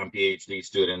somebody or some PhD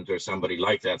student or somebody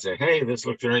like that say, hey, this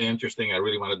looks really interesting, I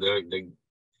really want to dig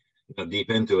deep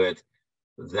into it,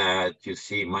 that you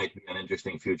see might be an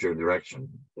interesting future direction?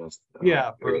 Just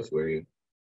Yeah,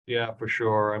 for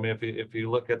sure. I mean, if you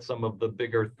look at some of the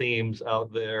bigger themes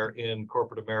out there in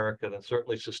corporate America, then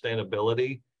certainly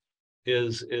sustainability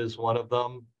is one of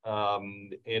them.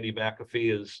 Andy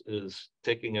McAfee is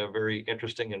taking a very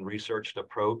interesting and researched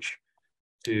approach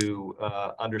to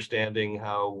understanding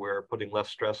how we're putting less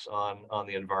stress on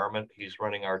the environment. He's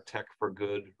running our Tech for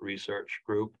Good research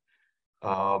group.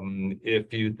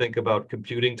 If you think about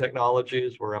computing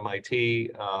technologies, we're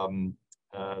MIT,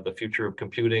 the future of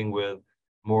computing with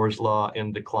Moore's law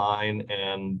in decline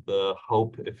and the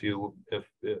hope,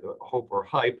 hope or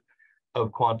hype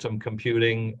of quantum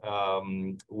computing.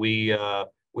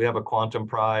 We have a quantum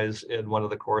prize in one of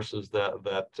the courses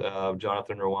that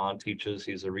Jonathan Rowan teaches.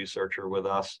 He's a researcher with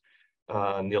us.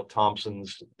 Neil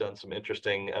Thompson's done some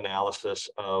interesting analysis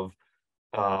of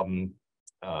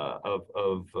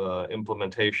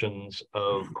implementations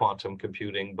of quantum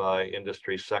computing by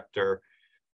industry sector.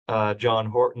 John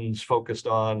Horton's focused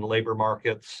on labor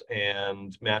markets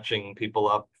and matching people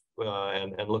up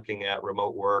and looking at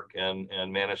remote work and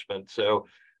management. So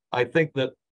I think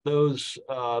that those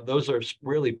are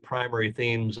really primary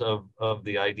themes of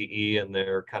the IDE, and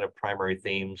they're kind of primary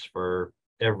themes for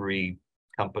every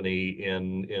company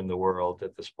in the world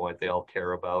at this point. They all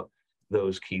care about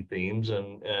those key themes,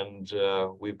 and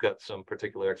we've got some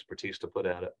particular expertise to put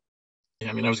at it. Yeah,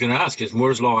 I mean, I was going to ask, is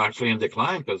Moore's law actually in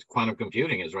decline? Because quantum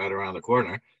computing is right around the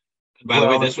corner. By the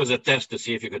way, this was a test to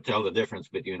see if you could tell the difference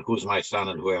between who's my son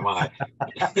and who am I.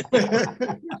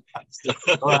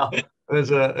 Well,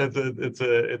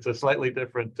 it's a slightly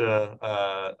different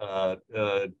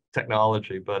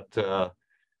technology, but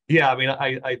yeah, I mean,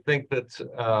 I think that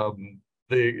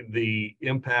the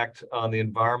impact on the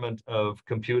environment of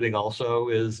computing also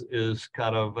is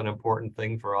kind of an important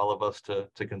thing for all of us to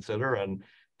consider.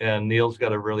 And Neil's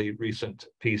got a really recent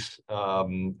piece,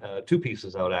 2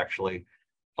 pieces out actually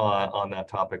on that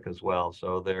topic as well.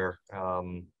 So they're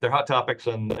hot topics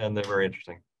and they're very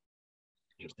interesting.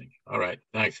 Interesting. All right,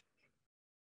 thanks.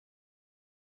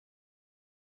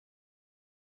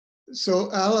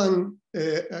 So Alan,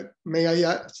 may I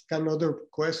ask another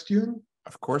question?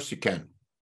 Of course you can.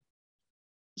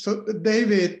 So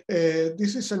David,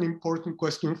 this is an important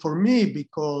question for me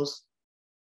because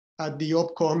at the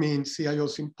upcoming CIO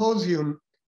Symposium,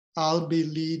 I'll be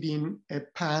leading a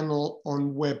panel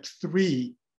on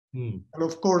Web3. And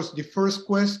of course, the first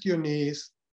question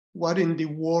is, what in the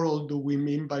world do we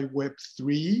mean by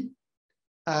Web3?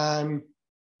 And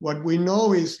what we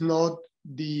know is not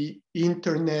the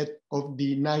internet of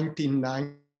the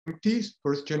 1990s,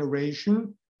 first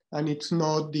generation, and it's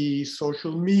not the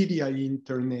social media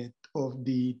internet of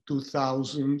the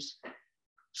 2000s.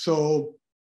 So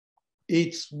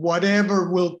it's whatever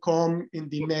will come in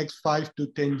the next 5 to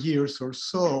 10 years or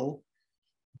so.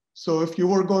 So if you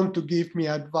were going to give me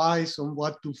advice on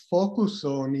what to focus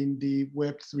on in the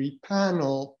Web3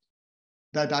 panel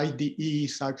that IDE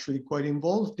is actually quite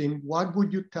involved in, what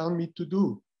would you tell me to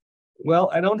do?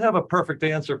 Well, I don't have a perfect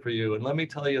answer for you, and let me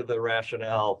tell you the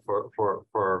rationale for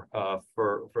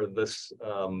this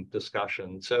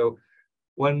discussion. So,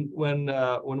 when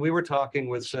we were talking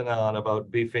with Sinan about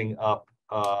beefing up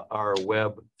our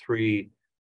Web3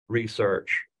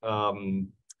 research,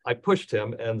 I pushed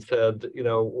him and said, you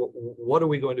know, what are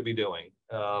we going to be doing?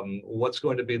 What's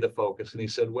going to be the focus? And he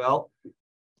said, well,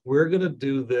 we're going to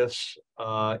do this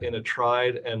in a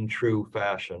tried and true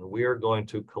fashion. We are going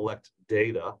to collect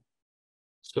data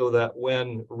so that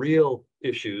when real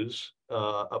issues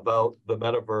about the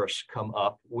metaverse come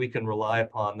up, we can rely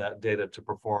upon that data to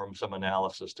perform some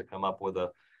analysis to come up with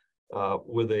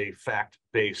a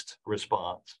fact-based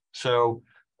response. So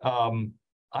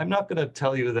I'm not going to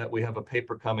tell you that we have a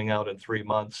paper coming out in 3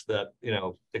 months that, you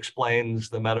know, explains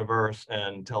the metaverse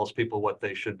and tells people what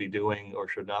they should be doing or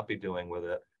should not be doing with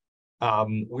it.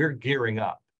 We're gearing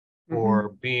up for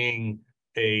being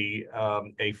a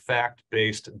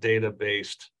fact-based,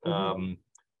 data-based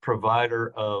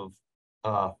provider of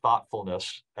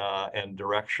thoughtfulness and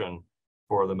direction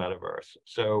for the metaverse.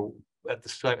 So at the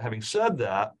same, having said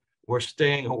that, we're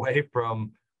staying away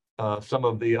from some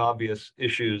of the obvious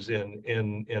issues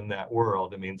in that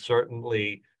world. I mean,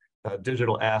 certainly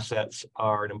digital assets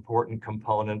are an important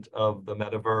component of the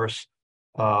metaverse,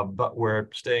 but we're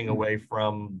staying away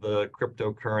from the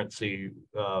cryptocurrency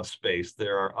space.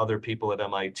 There are other people at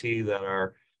MIT that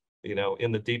are, you know,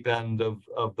 in the deep end of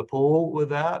the pool with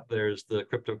that. There's the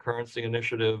cryptocurrency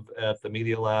initiative at the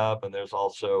Media Lab, and there's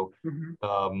also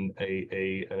an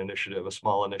initiative, a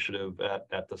small initiative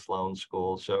at the Sloan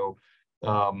School. So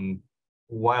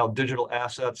while digital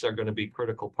assets are going to be a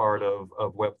critical part of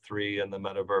Web3 and the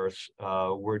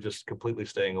metaverse, we're just completely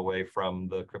staying away from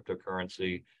the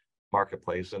cryptocurrency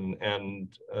marketplace. And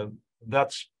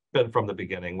that's been from the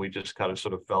beginning. We just kind of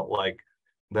sort of felt like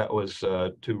that was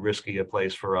too risky a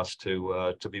place for us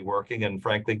to be working, and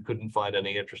frankly couldn't find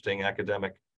any interesting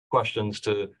academic questions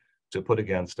to put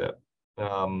against it.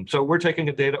 So we're taking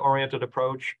a data-oriented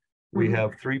approach. We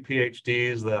have 3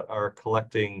 PhDs that are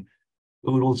collecting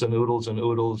oodles and oodles and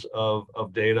oodles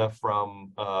of data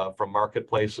from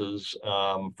marketplaces,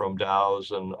 from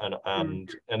DAOs and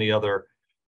any other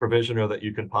provisioner that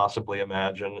you can possibly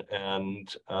imagine.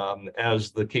 And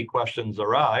as the key questions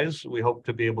arise, we hope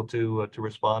to be able to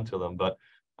respond to them. But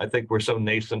I think we're so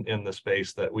nascent in the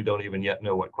space that we don't even yet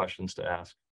know what questions to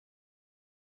ask.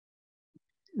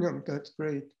 Yeah, that's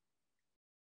great.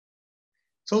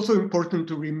 It's also important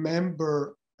to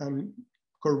remember, and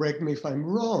correct me if I'm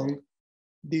wrong,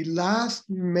 the last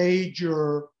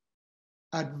major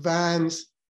advance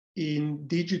in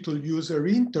digital user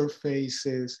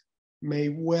interfaces may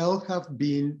well have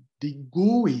been the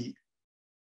GUI,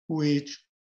 which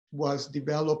was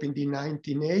developed in the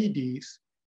 1980s.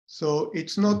 So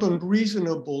it's not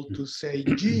unreasonable to say,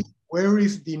 gee, where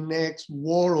is the next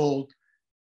world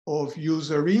of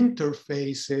user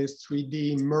interfaces,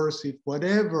 3D, immersive,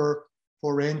 whatever,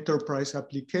 for enterprise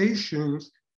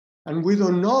applications? And we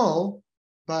don't know,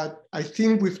 but I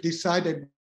think we've decided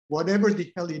whatever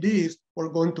the hell it is, we're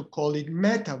going to call it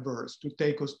metaverse to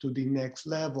take us to the next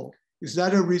level. Is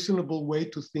that a reasonable way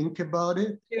to think about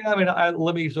it? Yeah, I mean,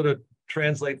 let me sort of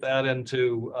translate that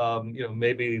into, you know,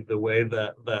 maybe the way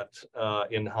that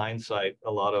in hindsight,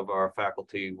 a lot of our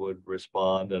faculty would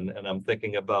respond. And I'm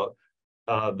thinking about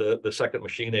the second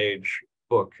machine age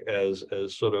book as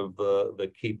sort of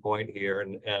the key point here.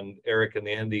 And Eric and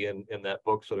Andy in that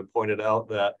book sort of pointed out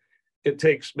that it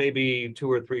takes maybe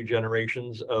 2 or 3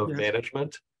 generations of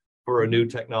management for a new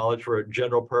technology, for a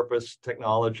general purpose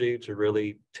technology to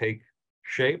really take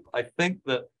shape. I think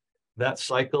that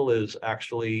cycle is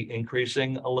actually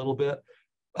increasing a little bit.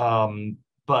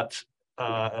 But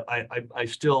I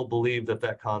still believe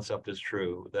that concept is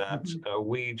true, that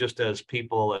we just as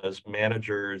people, as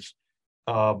managers,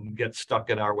 get stuck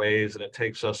in our ways, and it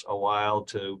takes us a while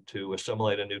to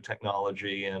assimilate a new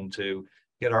technology and to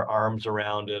get our arms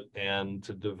around it and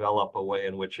to develop a way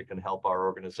in which it can help our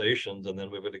organizations. And then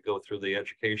we're going to go through the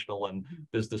educational and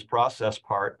business process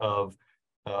part of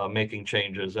making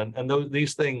changes. And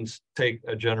these things take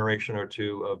a generation or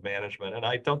 2 of management. And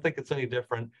I don't think it's any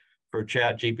different for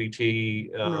Chat GPT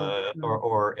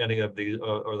or any of these,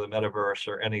 or the metaverse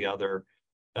or any other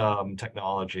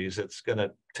technologies. It's going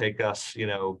to take us,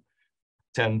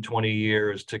 10, 20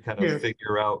 years to kind of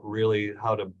figure out really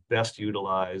how to best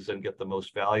utilize and get the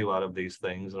most value out of these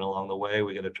things. And along the way,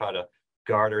 we're going to try to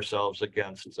guard ourselves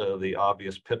against the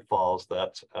obvious pitfalls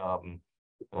that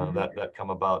that come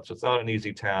about. So it's not an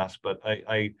easy task, but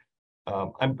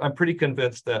I'm pretty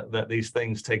convinced that these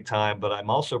things take time, but I'm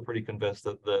also pretty convinced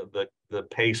that the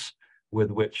pace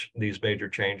with which these major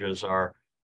changes are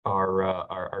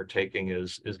taking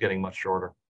is getting much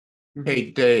shorter.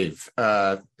 Hey, Dave,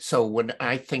 so when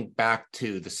I think back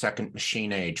to the second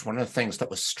machine age, one of the things that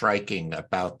was striking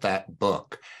about that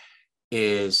book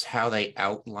is how they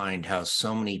outlined how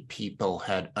so many people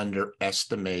had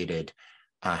underestimated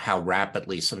how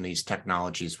rapidly some of these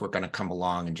technologies were going to come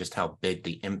along and just how big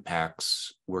the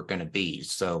impacts were going to be.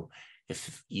 So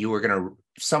if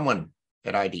someone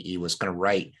at IDE was going to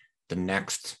write the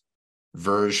next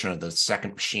version of the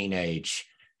second machine age,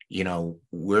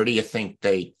 where do you think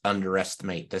they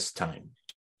underestimate this time?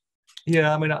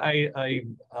 Yeah, I mean, I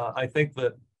think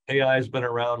that AI has been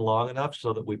around long enough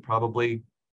so that we probably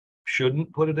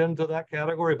shouldn't put it into that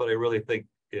category, but I really think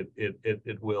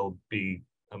it will be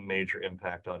a major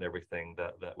impact on everything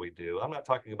that we do. I'm not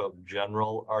talking about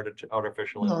general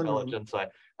artificial intelligence. No.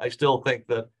 I still think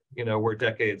that, we're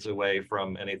decades away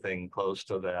from anything close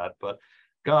to that, but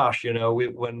gosh,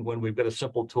 when we've got a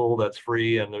simple tool that's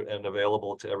free and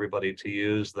available to everybody to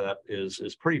use, that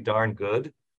is pretty darn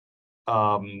good.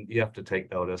 You have to take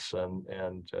notice,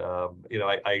 and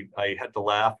I had to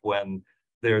laugh when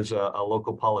there's a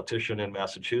local politician in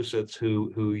Massachusetts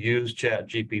who used Chat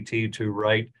GPT to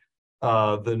write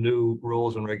the new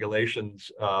rules and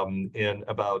regulations in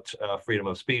about freedom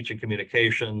of speech and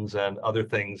communications and other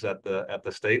things at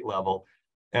the state level.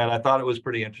 And I thought it was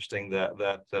pretty interesting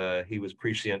that he was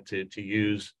prescient to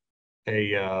use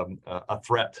a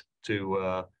threat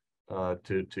to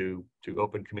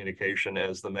open communication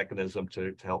as the mechanism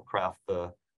to help craft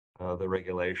the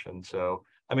regulation. So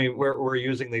I mean, we're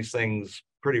using these things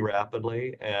pretty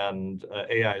rapidly, and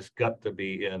AI's got to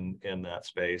be in that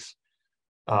space.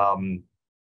 And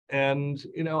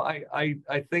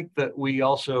I think that we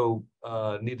also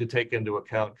need to take into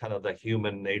account kind of the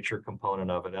human nature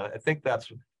component of it. And I think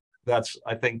that's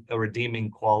I think a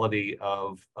redeeming quality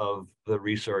of the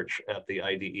research at the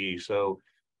IDE. So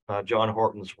John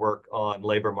Horton's work on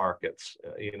labor markets,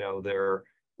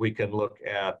 we can look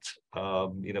at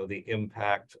the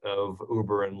impact of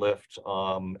Uber and Lyft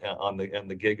on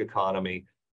the gig economy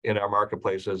in our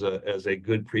marketplace as a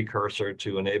good precursor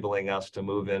to enabling us to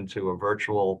move into a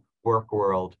virtual work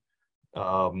world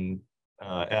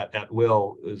at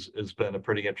will has been a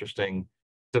pretty interesting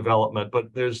development.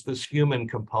 But there's this human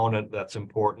component that's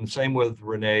important. Same with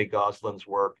Renee Goslin's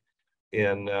work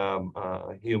in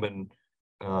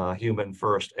human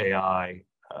first AI.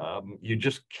 You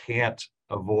just can't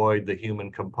avoid the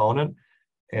human component.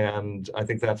 And I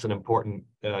think that's an important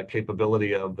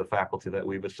capability of the faculty that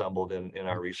we've assembled in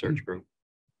our research group.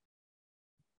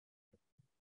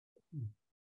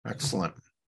 Excellent.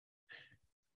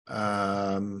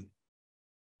 Other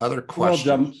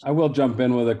questions? I will jump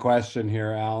in with a question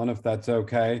here, Alan, if that's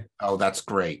okay. Oh, that's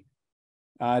great.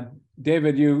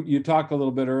 David, you talked a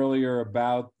little bit earlier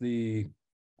about the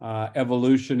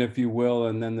evolution, if you will,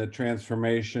 and then the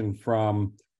transformation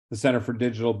from the Center for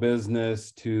Digital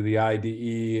Business to the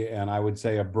IDE, and I would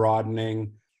say a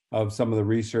broadening of some of the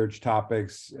research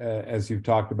topics, as you've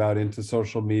talked about, into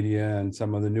social media and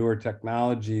some of the newer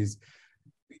technologies.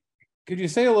 Could you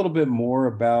say a little bit more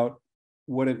about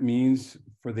what it means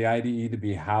for the IDE to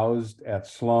be housed at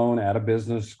Sloan, at a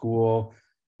business school,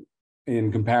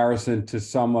 in comparison to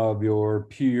some of your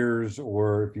peers,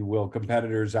 or if you will,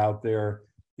 competitors out there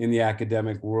in the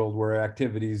academic world, where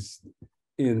activities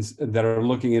that are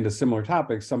looking into similar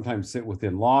topics sometimes sit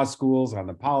within law schools on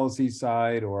the policy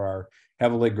side, or are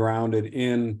heavily grounded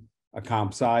in a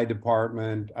comp sci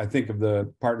department. I think of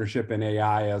the partnership in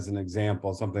AI as an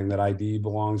example, something that IDE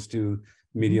belongs to,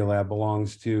 Media Lab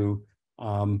belongs to.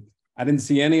 I didn't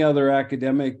see any other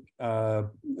academic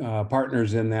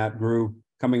partners in that group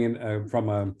coming in from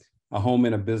a home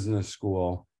in a business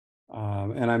school.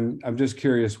 And I'm just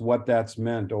curious what that's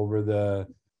meant over the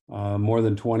more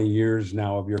than 20 years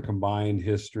now of your combined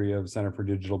history of Center for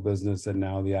Digital Business and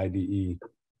now the IDE.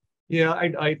 Yeah,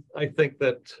 I think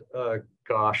that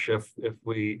gosh, if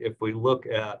we look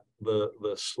at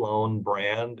the Sloan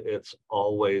brand, it's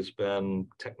always been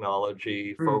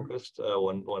technology focused.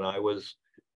 When I was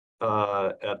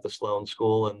at the Sloan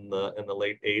School in the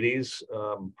late 80s,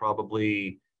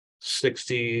 probably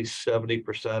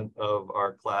 60-70% of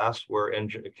our class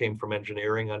came from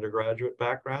engineering undergraduate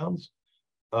backgrounds.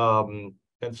 And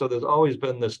so there's always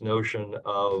been this notion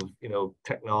of,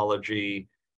 technology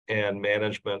and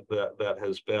management that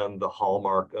has been the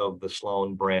hallmark of the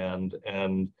Sloan brand.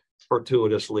 And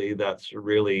fortuitously, that's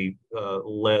really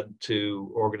led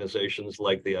to organizations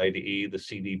like the IDE, the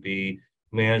CDB,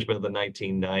 management of the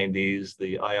 1990s,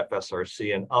 the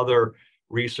IFSRC, and other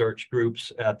research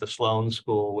groups at the Sloan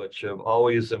School, which have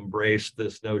always embraced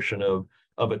this notion of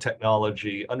a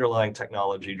underlying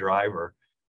technology driver.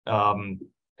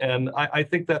 And I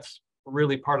think that's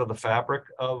really part of the fabric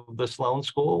of the Sloan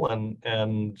School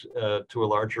and to a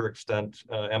larger extent,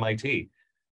 MIT.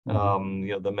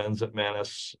 The Mens at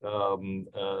Manus,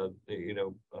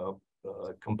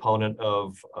 component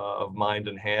of mind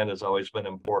and hand has always been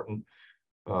important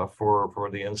for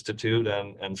the Institute,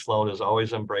 and Sloan has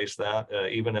always embraced that,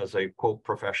 even as a quote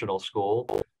professional school.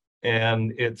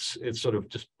 And it's sort of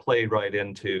just played right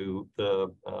into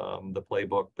the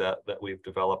playbook that we've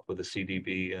developed with the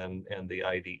CDB and the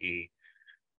IDE.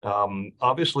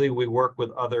 Obviously, we work with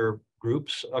other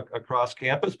groups across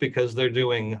campus because they're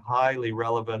doing highly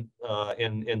relevant,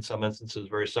 in some instances,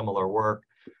 very similar work.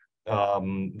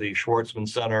 The Schwartzman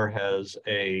Center has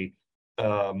a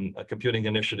computing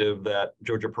initiative that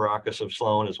Georgia Parakis of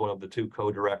Sloan is one of the two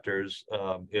co-directors.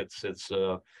 It's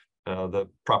the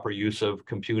proper use of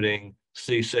computing.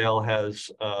 CSAIL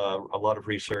has a lot of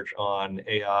research on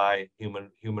AI,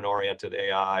 human-oriented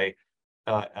AI.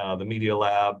 The Media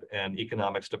Lab and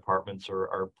economics departments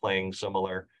are playing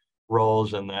similar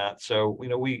roles in that. So,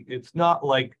 it's not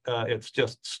like it's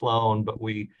just Sloan, but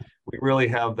we really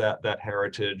have that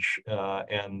heritage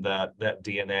and that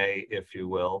DNA, if you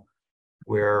will,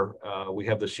 where we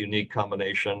have this unique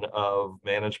combination of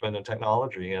management and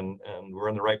technology, and we're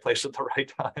in the right place at the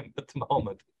right time at the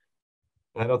moment.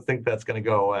 And I don't think that's going to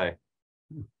go away.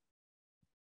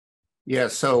 Yeah,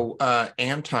 so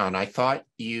Anton, I thought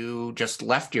you just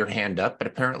left your hand up, but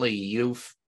apparently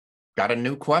you've got a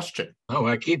new question. Oh,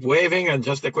 I keep waving, and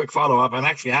just a quick follow-up. I'm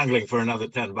actually angling for another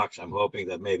 $10. I'm hoping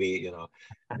that maybe,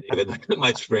 David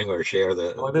might spring or share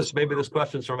the. Well, maybe this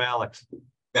question's from Alex.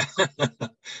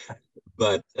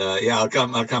 But yeah, I'll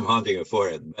come haunting you for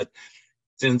it. But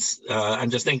since I'm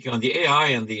just thinking on the AI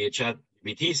and the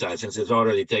ChatGPT side, since it's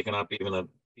already taken up even a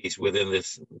piece within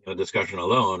this discussion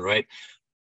alone, right?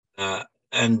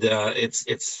 And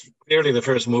it's clearly the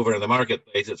first mover in the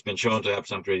marketplace. It's been shown to have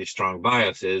some pretty strong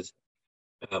biases.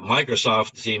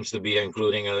 Microsoft seems to be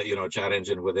including a chat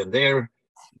engine within their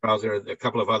browser. A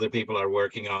couple of other people are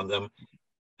working on them,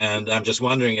 and I'm just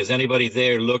wondering, is anybody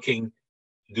there looking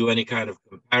to do any kind of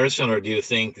comparison, or do you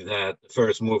think that the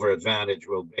first mover advantage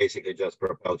will basically just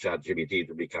propel ChatGPT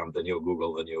to become the new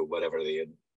Google, the new whatever the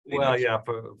well, yeah,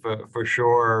 for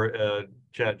sure,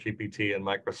 ChatGPT and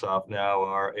Microsoft now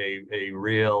are a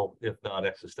real, if not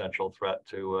existential, threat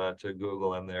to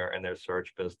Google and their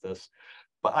search business.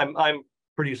 But I'm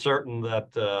pretty certain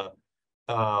that that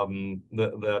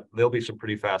there'll be some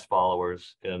pretty fast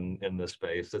followers in this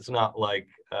space. It's not like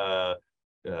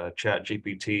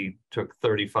ChatGPT took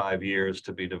 35 years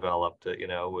to be developed. It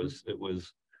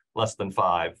was less than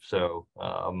 5. So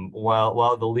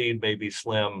while the lead may be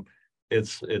slim,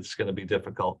 it's going to be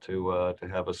difficult to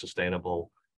have a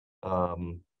sustainable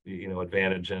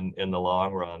advantage in the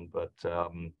long run. But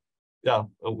yeah,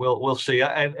 we'll see.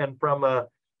 And from a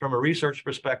research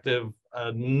perspective,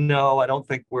 no, I don't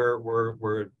think we're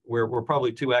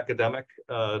probably too academic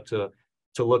to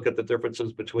look at the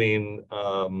differences between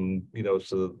so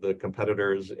the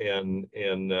competitors in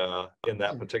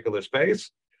that particular space.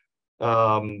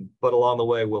 But along the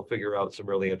way, we'll figure out some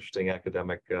really interesting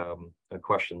academic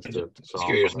questions to solve.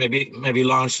 Curious, maybe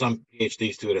launch some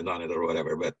PhD student on it or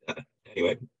whatever. But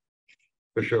anyway,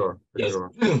 for sure. Yes.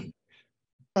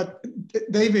 But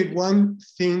David, one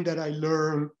thing that I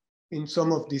learned in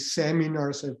some of the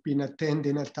seminars I've been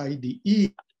attending at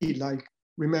IDE, like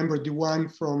remember the one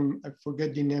from, I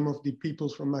forget the name of the people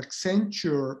from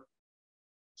Accenture.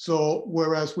 So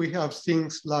whereas we have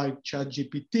things like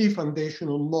ChatGPT,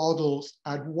 foundational models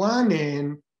at one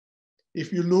end,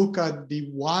 if you look at the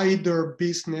wider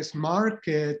business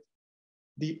market,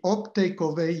 the uptake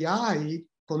of AI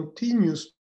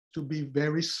continues to be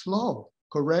very slow,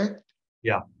 correct?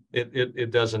 Yeah,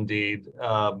 it does indeed.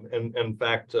 And in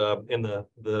fact, in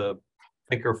the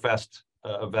ThinkerFest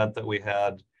event that we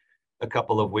had a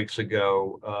couple of weeks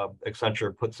ago,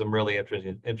 Accenture put some really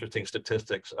interesting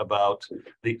statistics about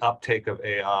the uptake of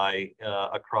AI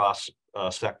across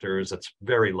sectors. It's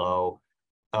very low.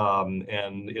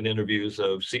 And in interviews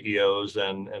of CEOs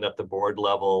and at the board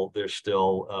level, there's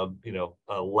still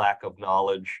a lack of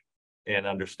knowledge and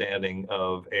understanding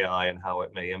of AI and how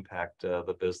it may impact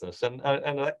the business. And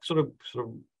that sort of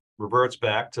reverts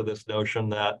back to this notion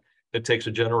that it takes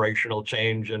a generational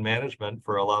change in management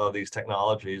for a lot of these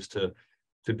technologies to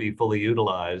be fully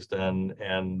utilized.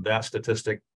 And that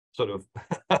statistic sort of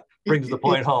brings the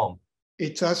point home.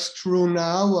 It's as true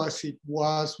now as it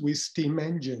was with steam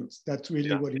engines. That's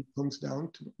really what it comes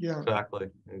down to. Yeah.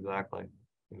 Exactly.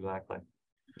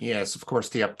 Yes, of course,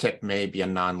 the uptick may be a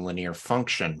nonlinear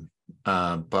function,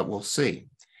 but we'll see.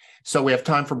 So we have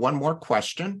time for one more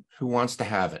question. Who wants to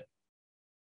have it?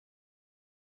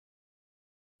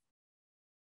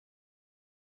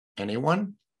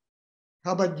 Anyone?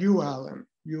 How about you, Alan?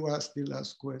 You asked the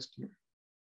last question.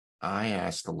 I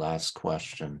asked the last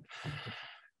question.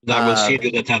 I will see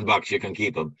you the $10. You can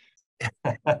keep them.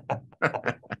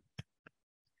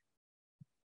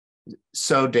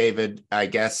 So, David, I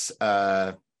guess,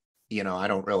 I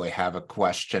don't really have a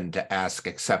question to ask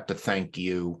except to thank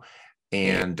you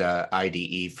and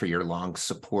IDE for your long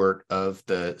support of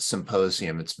the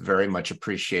symposium. It's very much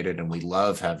appreciated, and we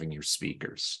love having your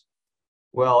speakers.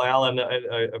 Well, Alan,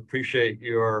 I appreciate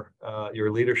your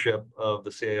leadership of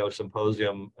the CIO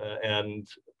Symposium and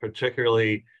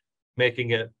particularly making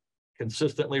it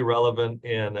consistently relevant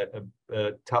in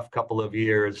a tough couple of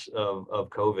years of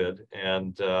COVID,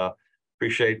 and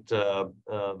appreciate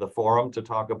the forum to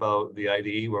talk about the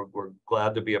IDE. We're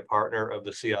glad to be a partner of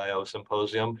the CIO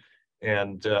Symposium,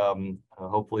 and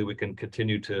hopefully we can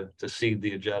continue to seed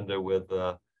the agenda with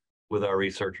our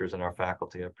researchers and our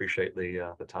faculty. I appreciate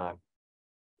the time.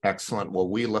 Excellent. Well,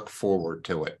 we look forward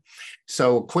to it.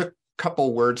 So a quick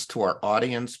couple words to our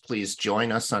audience. Please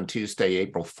join us on Tuesday,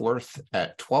 April 4th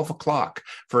at 12 o'clock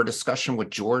for a discussion with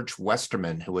George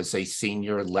Westerman, who is a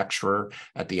senior lecturer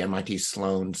at the MIT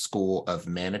Sloan School of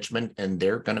Management. And he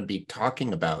will be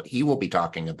talking about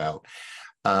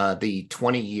the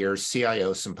 20-year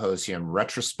CIO Symposium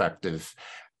retrospective.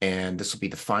 And this will be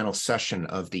the final session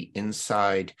of the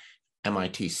Inside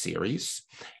MIT series.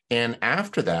 And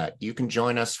after that, you can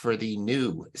join us for the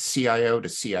new CIO to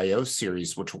CIO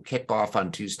series, which will kick off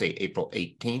on Tuesday, April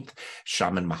 18th.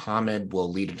 Shaman Mohammed will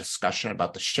lead a discussion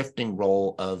about the shifting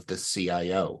role of the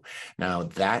CIO. Now,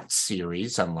 that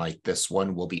series, unlike this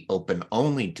one, will be open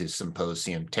only to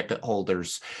symposium ticket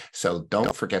holders. So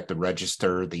don't forget to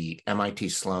register. The MIT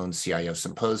Sloan CIO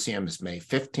Symposium is May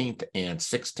 15th and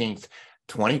 16th,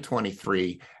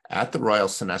 2023. At the Royal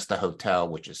Sonesta Hotel,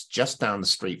 which is just down the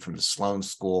street from the Sloan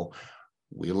School.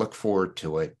 We look forward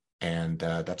to it. And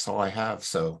that's all I have.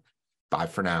 So bye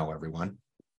for now, everyone.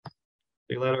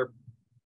 See you later.